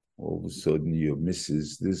 All of a sudden, you're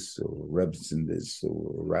Mrs. this, or Rebson this,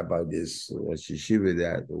 or Rabbi this, or Yeshiva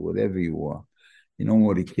that, or whatever you are. You don't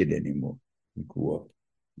want a kid anymore. You grew up,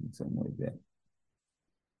 something like that.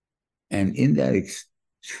 And in that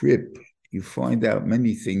trip, you find out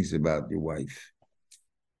many things about your wife,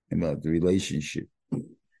 about the relationship.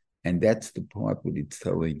 And that's the part what it's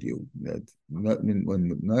telling you, that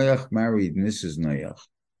when Noach married Mrs. Noach,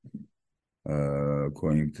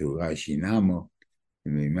 according to Rashi Namo,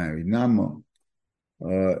 when they married Namo,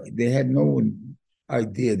 they had no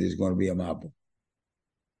idea there's going to be a Mabel.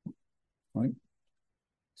 Right?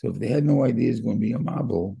 So if they had no idea there's going to be a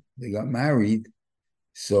Mabel, they got married,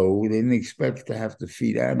 so they didn't expect to have to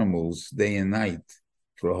feed animals day and night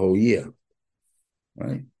for a whole year.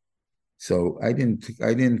 Right? So I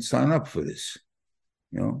didn't sign up for this,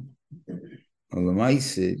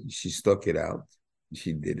 Lamaisa, she stuck it out.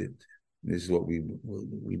 She did it. This is what we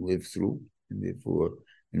lived through, and therefore,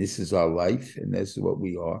 and this is our life, and this is what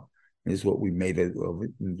we are, and this is what we made of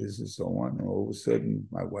it, and this is so on. And all of a sudden,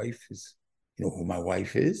 my wife is, who my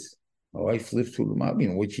wife is? My wife lived through the mob. You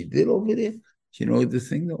know what she did over there? The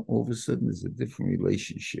thing that all of a sudden is a different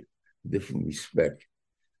relationship, different respect.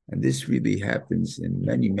 And this really happens in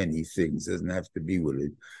many, many things. It doesn't have to be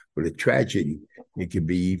with a tragedy. It could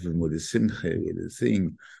be even with a simcha, with a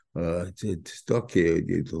thing,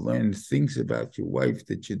 to learn things about your wife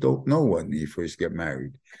that you don't know when you first get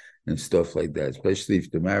married and stuff like that, especially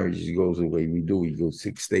if the marriage goes the way we do. We go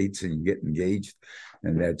 6 states and you get engaged,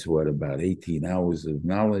 and that's what, about 18 hours of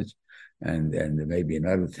knowledge, and maybe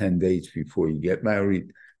another 10 days before you get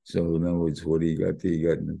married. So in other words, what do you got there? You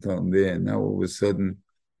got Natan there, and now all of a sudden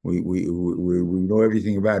we know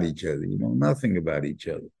everything about each other. You know nothing about each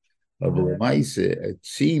other. But the mice, it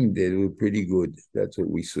seemed that it was pretty good. That's what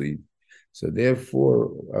we see. So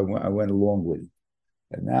therefore, I went along with it.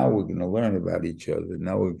 And now we're going to learn about each other.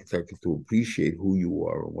 Now we're going to appreciate who you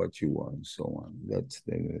are and what you are and so on. That's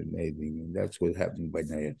the amazing. And that's what happened by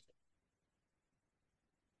Noach.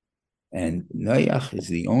 And Noach is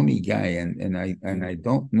the only guy, and I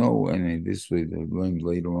don't know, and this was learned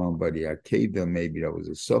later on by the Akedah, maybe that was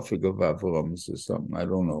a suffix of Avram or something, I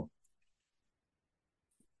don't know.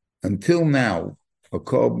 Until now, a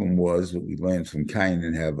korban was what we learned from Cain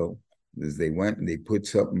and Hevel, is they went and they put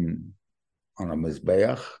something on a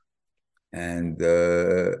mizbeach, and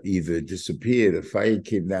either disappeared, the fire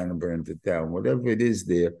came down and burned it down, whatever it is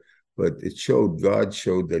there, but God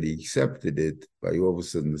showed that he accepted it by all of a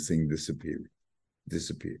sudden the thing disappeared.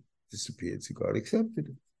 So God accepted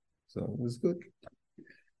it. So it was good.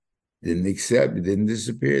 Didn't accept, it didn't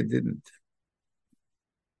disappear, it didn't.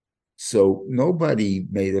 So nobody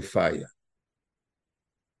made a fire.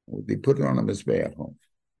 They put it on a mizbeach home.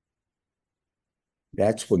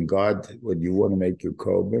 That's when you want to make your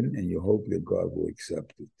korban and you hope that God will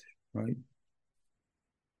accept it, right?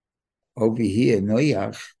 Over here,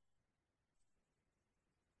 Noach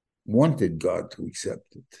wanted God to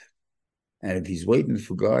accept it. And if he's waiting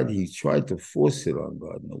for God, he tried to force it on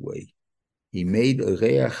God in a way. He made a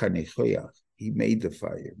reach hanechoyach. He made the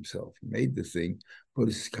fire himself. He made the thing, but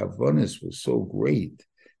his kavanas was so great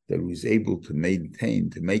that he was able to make a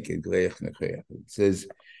reach hanechoyach. It says,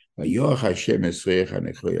 that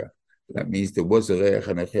means there was a reach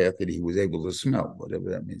hanechoyach that he was able to smell, whatever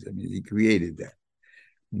that means. I mean, he created that.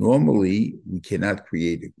 Normally, we cannot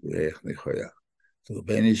create a reich nechoyach. So the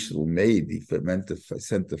Benish made, he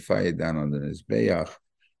sent the fire down on the Mizbeach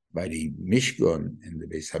by the Mishkan and the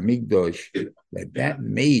Beis Hamikdash, that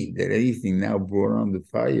made that anything now brought on the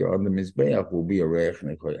fire on the Mizbeach will be a reich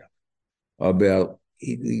nechoyach. About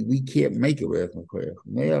we can't make a reich nechoyach.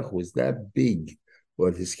 Noach was that big,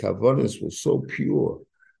 but his kavanas was so pure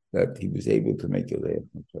that he was able to make a reich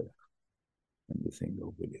nechoyach. And the thing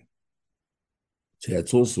over there. So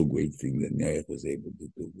that's also a great thing that Noach was able to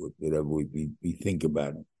do, whatever we think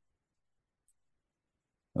about it.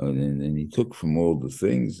 And he took from all the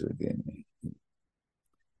things again.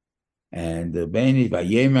 And the Beni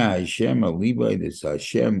Vayema Hashem Aliba, this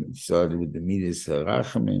Hashem started with the Midas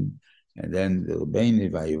Harachamim, and then the Beni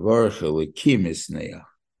Vayivarach Elikim Noach,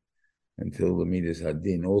 until the Midas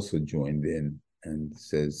Hadin also joined in and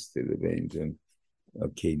says to the Beni,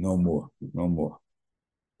 okay, no more.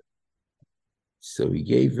 So he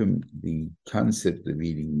gave him the concept of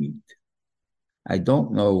eating meat. I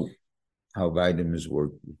don't know how vitamins work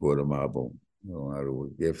before the marble, how to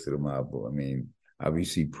work after the marble. I mean,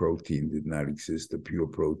 obviously protein did not exist. The pure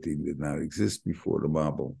protein did not exist before the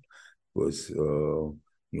marble. Was the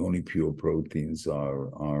only pure proteins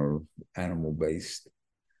are animal-based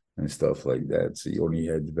and stuff like that. So you only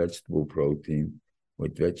had vegetable protein,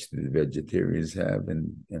 what vegetarians have,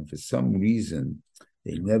 and for some reason,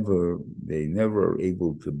 they never are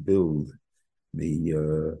able to build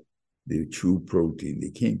the true protein. They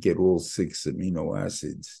can't get all 6 amino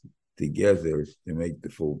acids together to make the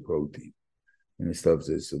full protein. And stuff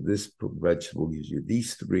says, so this vegetable gives you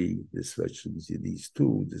these 3, this vegetable gives you these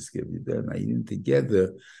 2, this gives you that. And I eat them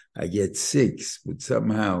together, I get 6, but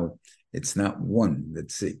somehow it's not 1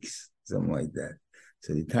 that's 6, something like that.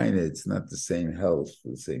 So the kind of, it's not the same health,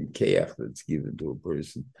 the same kayach that's given to a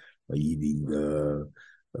person by eating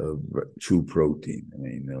true protein. I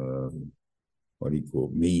mean, what do you call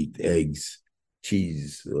it? Meat, eggs,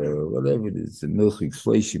 cheese, whatever it is, the milk,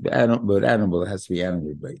 fleshy, but animal, it has to be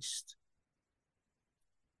animal based.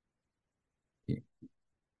 Yeah.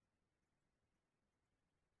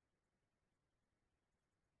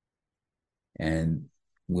 And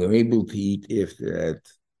we're able to eat after that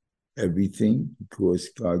everything because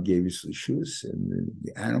God gave us the shoes and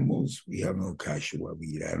the animals. We have no kasha while we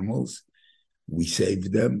eat animals. We save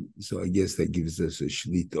them, so I guess that gives us a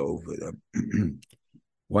shlit over them.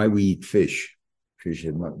 Why we eat fish? Fish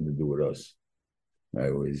had nothing to do with us.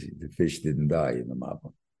 The fish didn't die in the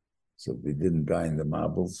mapa. So if they didn't die in the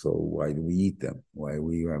marble, so why do we eat them? Why do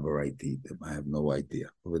we have a right to eat them? I have no idea.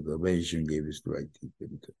 But the Rebbeinu gave us the right to eat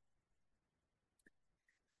them too.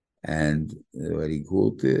 And what he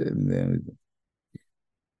called it,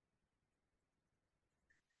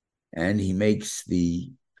 and he makes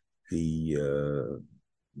the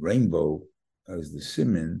rainbow as the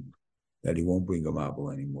simon that he won't bring a marble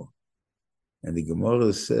anymore. And the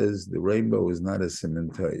Gemara says the rainbow is not a simon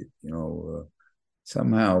type.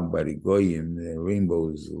 Somehow by the Goyim, the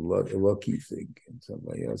rainbow is a lucky thing, and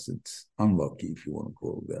somebody else it's unlucky, if you want to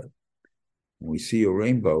call it that. When we see a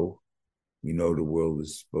rainbow, we know the world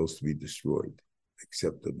is supposed to be destroyed.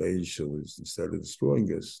 Except the Beishal is, instead of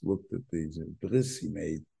destroying us, looked at these bris he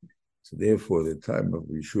made. So therefore, at the time of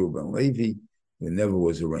Yeshua ben Levi, there never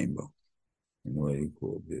was a rainbow. And what he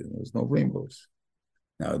called it, there was no rainbows.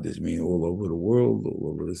 Now, it doesn't mean all over the world,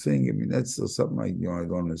 all over the thing. I mean, that's still something I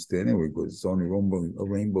don't understand anyway, because it's only a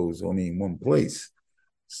rainbow is only in one place.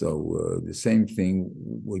 So the same thing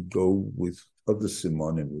would go with other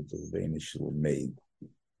simonim that the Reuven made.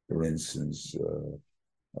 For instance,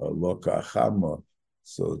 Loka Chama,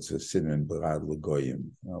 so it's a simon Barad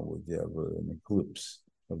Legoyim. Would you have an eclipse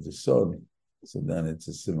of the sun? So then it's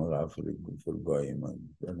a similar for the Goyim.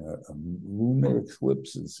 And a lunar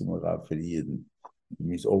eclipse is similar for the Yidden. It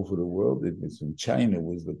means over the world. It means in China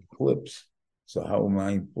was the eclipse. So how am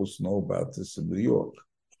I supposed to know about this in New York?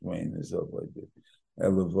 Rain is up like that.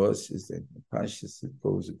 Elavos is that the Parshas, it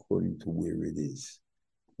goes according to where it is,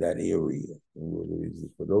 that area. Where it is.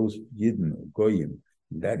 For those Yidden or Goyim,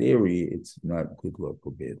 in that area, it's not good luck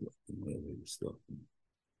or bad luck.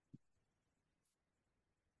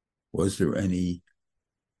 Was there any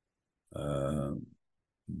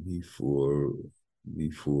before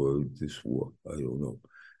this war? I don't know.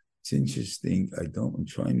 It's interesting. I'm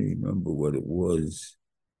trying to remember what it was.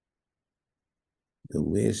 The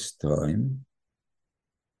last time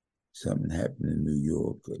something happened in New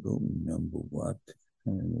York, I don't remember what.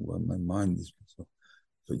 I don't know why my mind is. I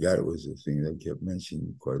forgot it was a thing that I kept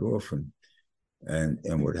mentioning quite often.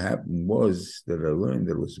 And what happened was that I learned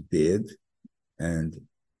that it was bad, and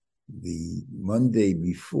the Monday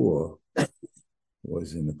before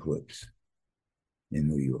was an eclipse in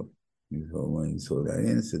New York. So that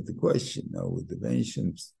answered the question. Now, with the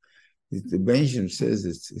Bensham says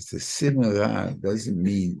it's a similar, doesn't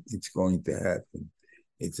mean it's going to happen.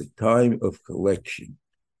 It's a time of collection.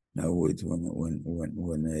 In other words, when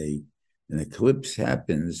an eclipse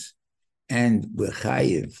happens and we're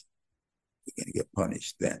chayiv, we're going to get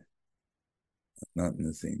punished then. Not in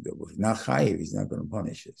the thing that was not chayiv, he's not going to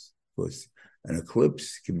punish us. Because an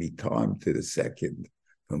eclipse can be timed to the second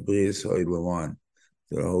from Brias Hoylawan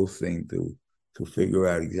to the whole thing to figure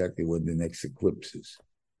out exactly when the next eclipse is.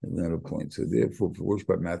 Another point. So therefore, if it works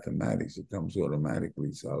by mathematics, it comes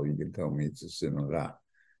automatically. So you can tell me it's a similar. I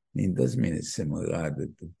mean, it doesn't mean it's similar that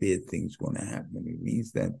the bad thing's going to happen. It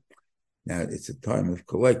means that now it's a time of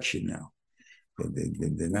collection now.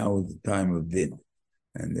 They're now at the time of din.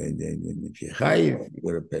 And if you're chayiv, you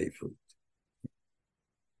got to pay for it.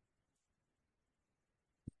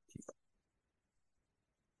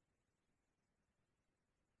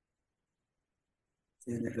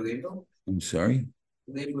 I'm sorry?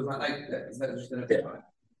 The rainbow is not like that. It's not just a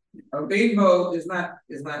rainbow is not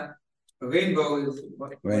a rainbow is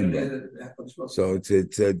what Rainbow. It is. So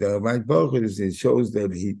it's the Mike Baruch it shows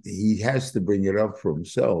that he has to bring it up for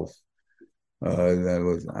himself.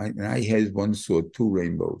 I had once saw two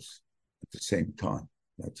rainbows at the same time.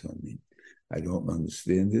 That's what I mean. I don't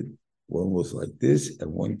understand it. One was like this,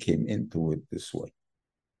 and one came into it this way.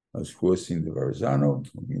 I was crossing the Verrazano,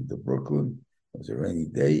 coming into Brooklyn. It was a rainy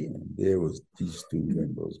day, and there was these two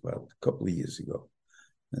rainbows about a couple of years ago.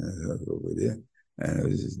 Over there. And it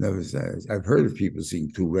was just never said. I've heard of people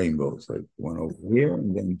seeing two rainbows, like one over here,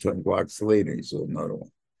 and then 10 blocks later, you saw another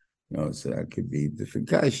one. So that could be different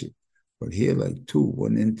kasha. But here, like two,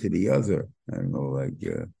 one into the other. I don't know, like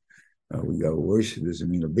we got worse. Doesn't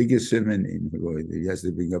mean a bigger simon. He has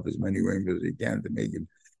to bring up as many rainbows as he can to make it.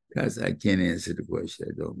 Because I can't answer the question.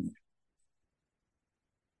 I don't know.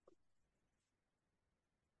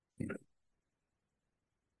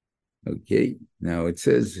 Okay, now it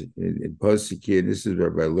says in Pasuk here, this is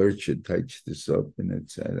Rabbi Lurcher types this up, and it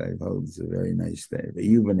said, I hold it's a very nice day.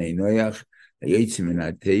 Noach,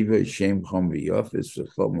 Shem Chom v'Yafis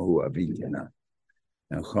v'Chom Avi Canaan.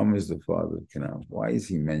 Now Chom is the father of Canaan. Why is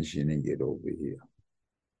he mentioning it over here?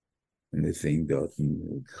 And the thing that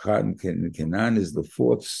Canaan is the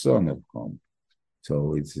fourth son of Chom.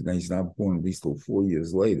 So he's not born at least till 4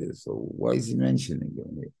 years later. So why is he mentioning it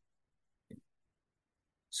here?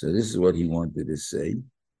 So this is what he wanted to say.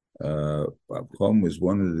 Chum was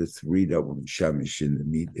one of the three that were shamish in the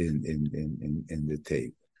meat in the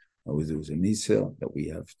tape. There was a nisa that we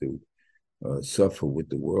have to suffer with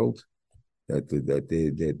the world. That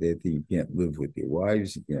you can't live with your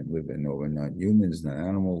wives, you can't live in. No, we're not humans, not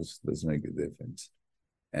animals. Doesn't make a difference.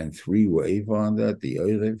 And three were Ava on that: the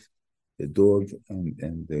Erev, the dog,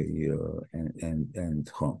 and the and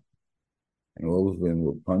Chum. And all of them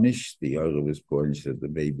were punished. The Erev was punished that the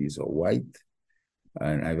babies are white,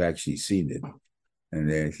 and I've actually seen it.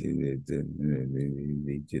 And actually,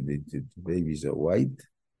 the babies are white,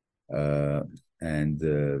 and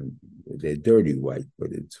they're dirty white,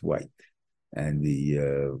 but it's white. And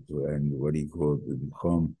and what he called the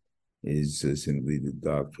chum is simply the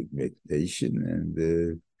dark pigmentation,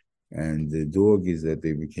 and the dog is that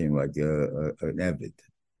they became like an avid,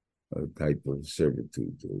 a type of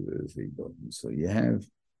servitude. So you have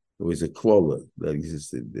there was a klola that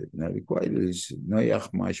existed there. Now the quite is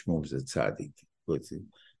Noach Mashmo was a tzaddik.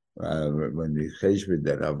 When the cheshbon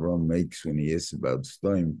that Avram makes when he asks about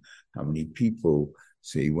Stoim, how many people,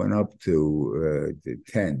 so he went up to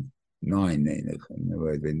 10. 9, and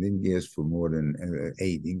they didn't ask for more than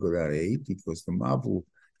 8. He got out of 8 because the Mavu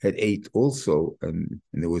had 8 also, and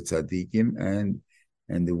there were tzaddikim,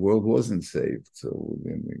 and the world wasn't saved. So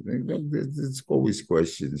there's always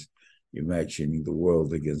questions. Imagining the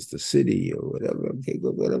world against the city or whatever. Okay,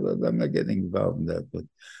 whatever. I'm not getting involved in that, but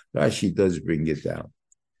Rashi does bring it down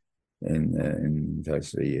in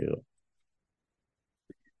Tasayir.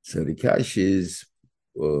 So the kash is.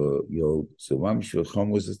 So Mam Shulchan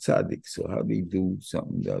was a tzaddik. So how do you do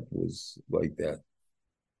something that was like that?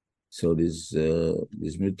 So there's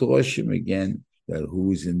midrashim again that who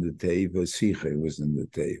was in the teva? Sicha was in the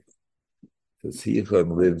teva. So Sicha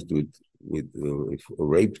lived with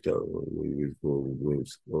raped her with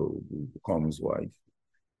Chum's wife,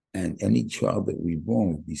 and any child that we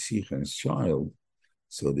born would be Sicha's child.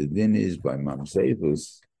 So the din is by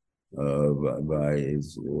Mamzevus, by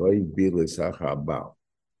his wife Bila Sachabal.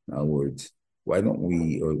 In other words, why don't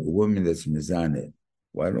we, or the woman that's mizanet,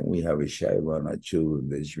 why don't we have a shayla on our children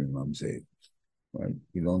that Shemam says, right?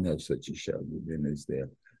 We don't have such a shayla. Then is there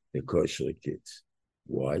the kosher kids.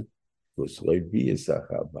 Why? Because like be a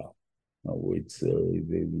sachabal. In other words,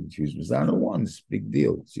 she was mizanet once, big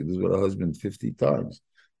deal. She was with her husband 50 times.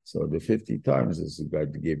 So the 50 times is the guy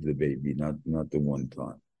that gave the baby, not the one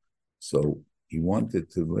time. So he wanted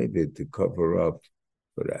to live it to cover up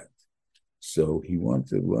for that. So he wanted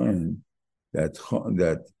to learn that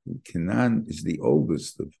Canaan is the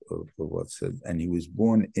oldest of what's said, and he was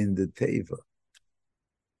born in the Teva.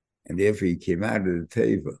 And therefore he came out of the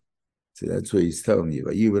Teva. So that's what he's telling you.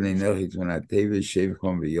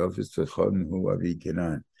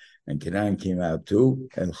 And Canaan came out too,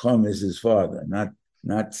 and Chum is his father, not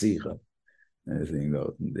Sicha. Anything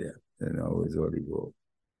goes in there. And always what he wrote.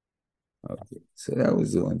 Okay, so that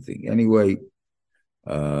was the one thing. Anyway,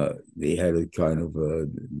 they had a kind of a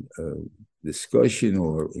discussion,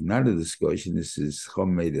 or not a discussion. This is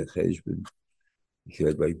Chum made a cheshbon. He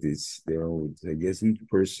had like this. I guess each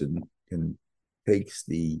person takes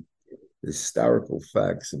the historical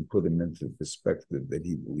facts and put them into the perspective that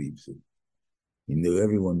he believes in. He knew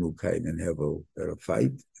everyone knew Cain and Hevel had a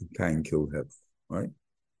fight, and Cain killed Hevel, right?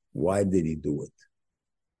 Why did he do it?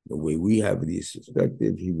 The way we have it is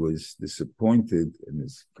perspective, he was disappointed in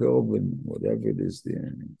his Kelvin, whatever it is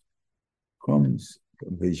there. Chum's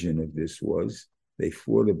vision of this was they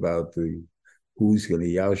fought about who's going to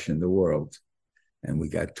yash in the world. And we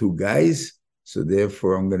got 2 guys, so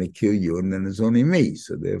therefore I'm going to kill you, and then there's only me,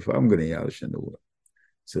 so therefore I'm going to yash in the world.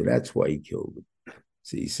 So that's why he killed him.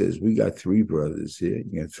 So he says, we got 3 brothers here. You're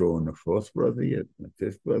going to throw in the 4th brother yet, the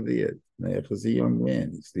 5th brother yet. Noach is a young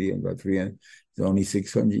man. He's got 300. He's only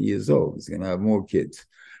 600 years old. He's going to have more kids,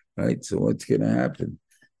 right? So what's going to happen?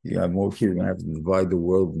 You have more kids. You're going to have to divide the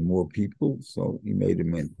world with more people. So he made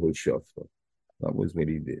him into a shofar. That was what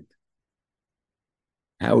he did.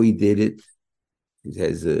 How he did it, it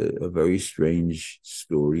has a very strange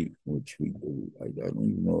story, which I don't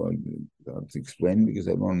even know how to explain because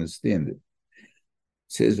I don't understand it.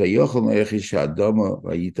 It says, he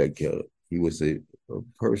was a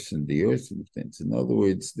person, the earth things. In other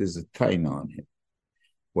words, there's a taina on him.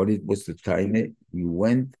 What's the taina? You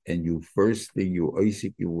went and first thing you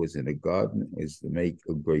was in a garden is to make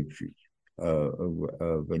a grape tree,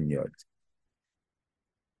 a vineyard.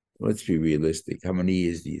 Let's be realistic. How many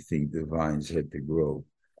years do you think the vines had to grow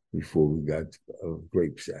before we got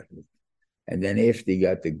grapes out of it? And then after you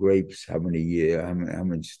got the grapes, how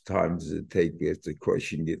much time does it take after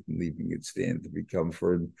crushing it and leaving it stand to become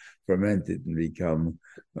fermented and become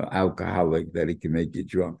alcoholic that it can make you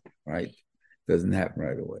drunk, right? Doesn't happen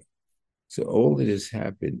right away. So all of this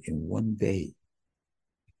happened in one day.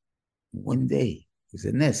 One day. It was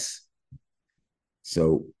a ness.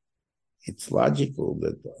 So it's logical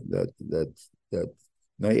that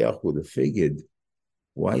Noach would have figured,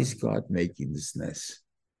 why is God making this ness?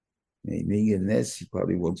 Making a ness, he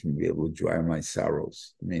probably wants me to be able to dry my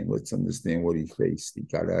sorrows. Let's understand what he faced. He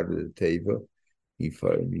got out of the teva. He's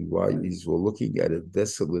looking at a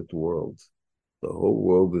desolate world. The whole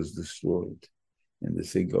world is destroyed. And to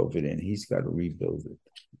think of it, and he's got to rebuild it.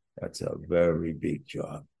 That's a very big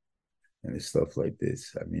job. And it's stuff like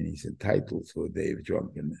this. He's entitled to a day of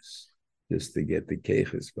drunkenness just to get the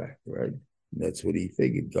keches back, right? And that's what he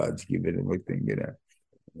figured. God's given him a thing.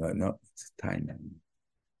 No, it's a time.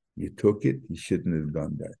 You took it. You shouldn't have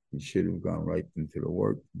done that. You should have gone right into the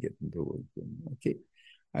work, get into work. Okay.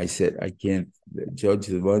 I said, I can't judge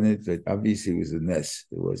the one. But obviously, it was a mess.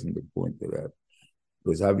 It wasn't the point of that.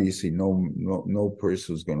 Because obviously, no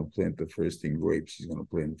person is going to plant the first thing grapes. He's going to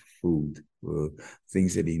plant food,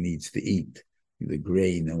 things that he needs to eat, the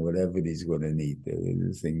grain and whatever he's going to need.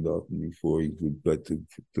 The thing before he could get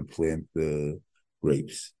to plant the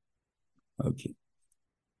grapes. Okay.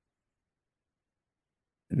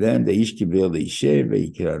 And then the Ishkibel, the Isheva, he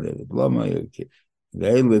can't have a blama. Okay.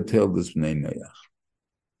 The tell this Noach.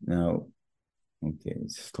 Now, okay,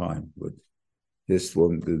 it's time, but this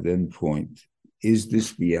one, the then point, is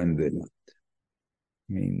this beyond it?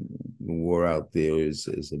 The war out there is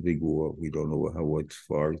a big war. We don't know how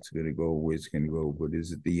far it's going to go, where it's going to go, but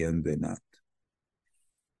is it the end or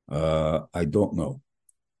not? I don't know,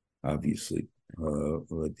 obviously.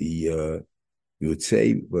 But you would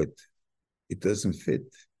say, but it doesn't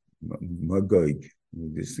fit. Magog,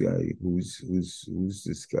 this guy, who's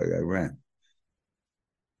this guy? Iran.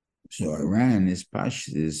 So Iran is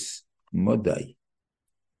Parshas Modai.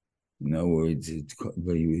 In other words,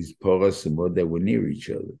 Parshas and Modai were near each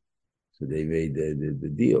other. So they made the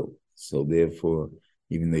deal. So therefore,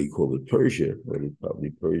 even though you call it Persia, but it's probably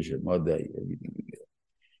Persia, Modai, everything.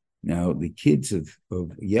 Now, the kids of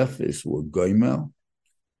Yefes were Goimel,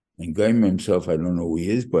 and Goimel himself, I don't know who he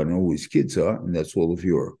is, but I know who his kids are, and that's all of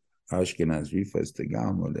Europe. Ashkenaz, Rifas,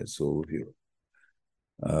 Tegama, that's all of Europe.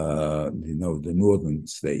 The northern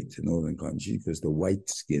states, the northern country, because the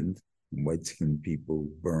white-skinned people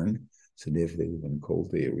burn, so therefore they live in a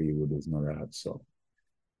cold area where there's not a hot sun.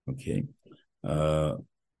 Okay,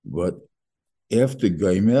 but after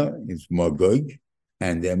Gomer is Magog,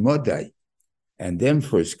 and then Modai, and then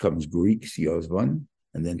first comes Greeks, Yozvan,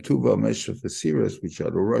 and then Tuva Mesha Fasiras, which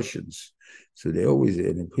are the Russians. So they always,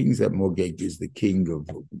 and the kings that Magog is the king of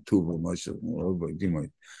Tuva Mesha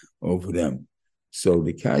over them. So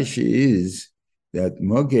the kasha is that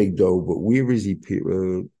Magog, though, but where is he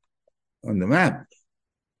on the map?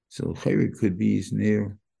 So it could be he's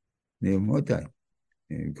near Modai.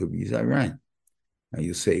 It could be Iran. Now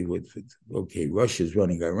you say, okay, Russia's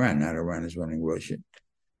running Iran, not Iran is running Russia.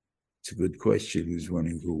 It's a good question. Who's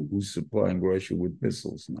running who? Who's supplying Russia with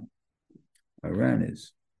missiles now? Iran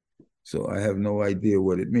is. So I have no idea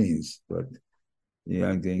what it means, but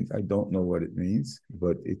I don't know what it means,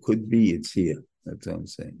 but it could be it's here. That's what I'm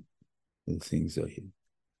saying. The things are here.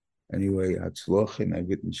 Anyway, Hatzloch and I've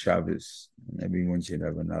written Shabbos, and everyone should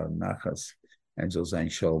have another nachas, and so sein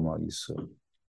Shalom Yisrael.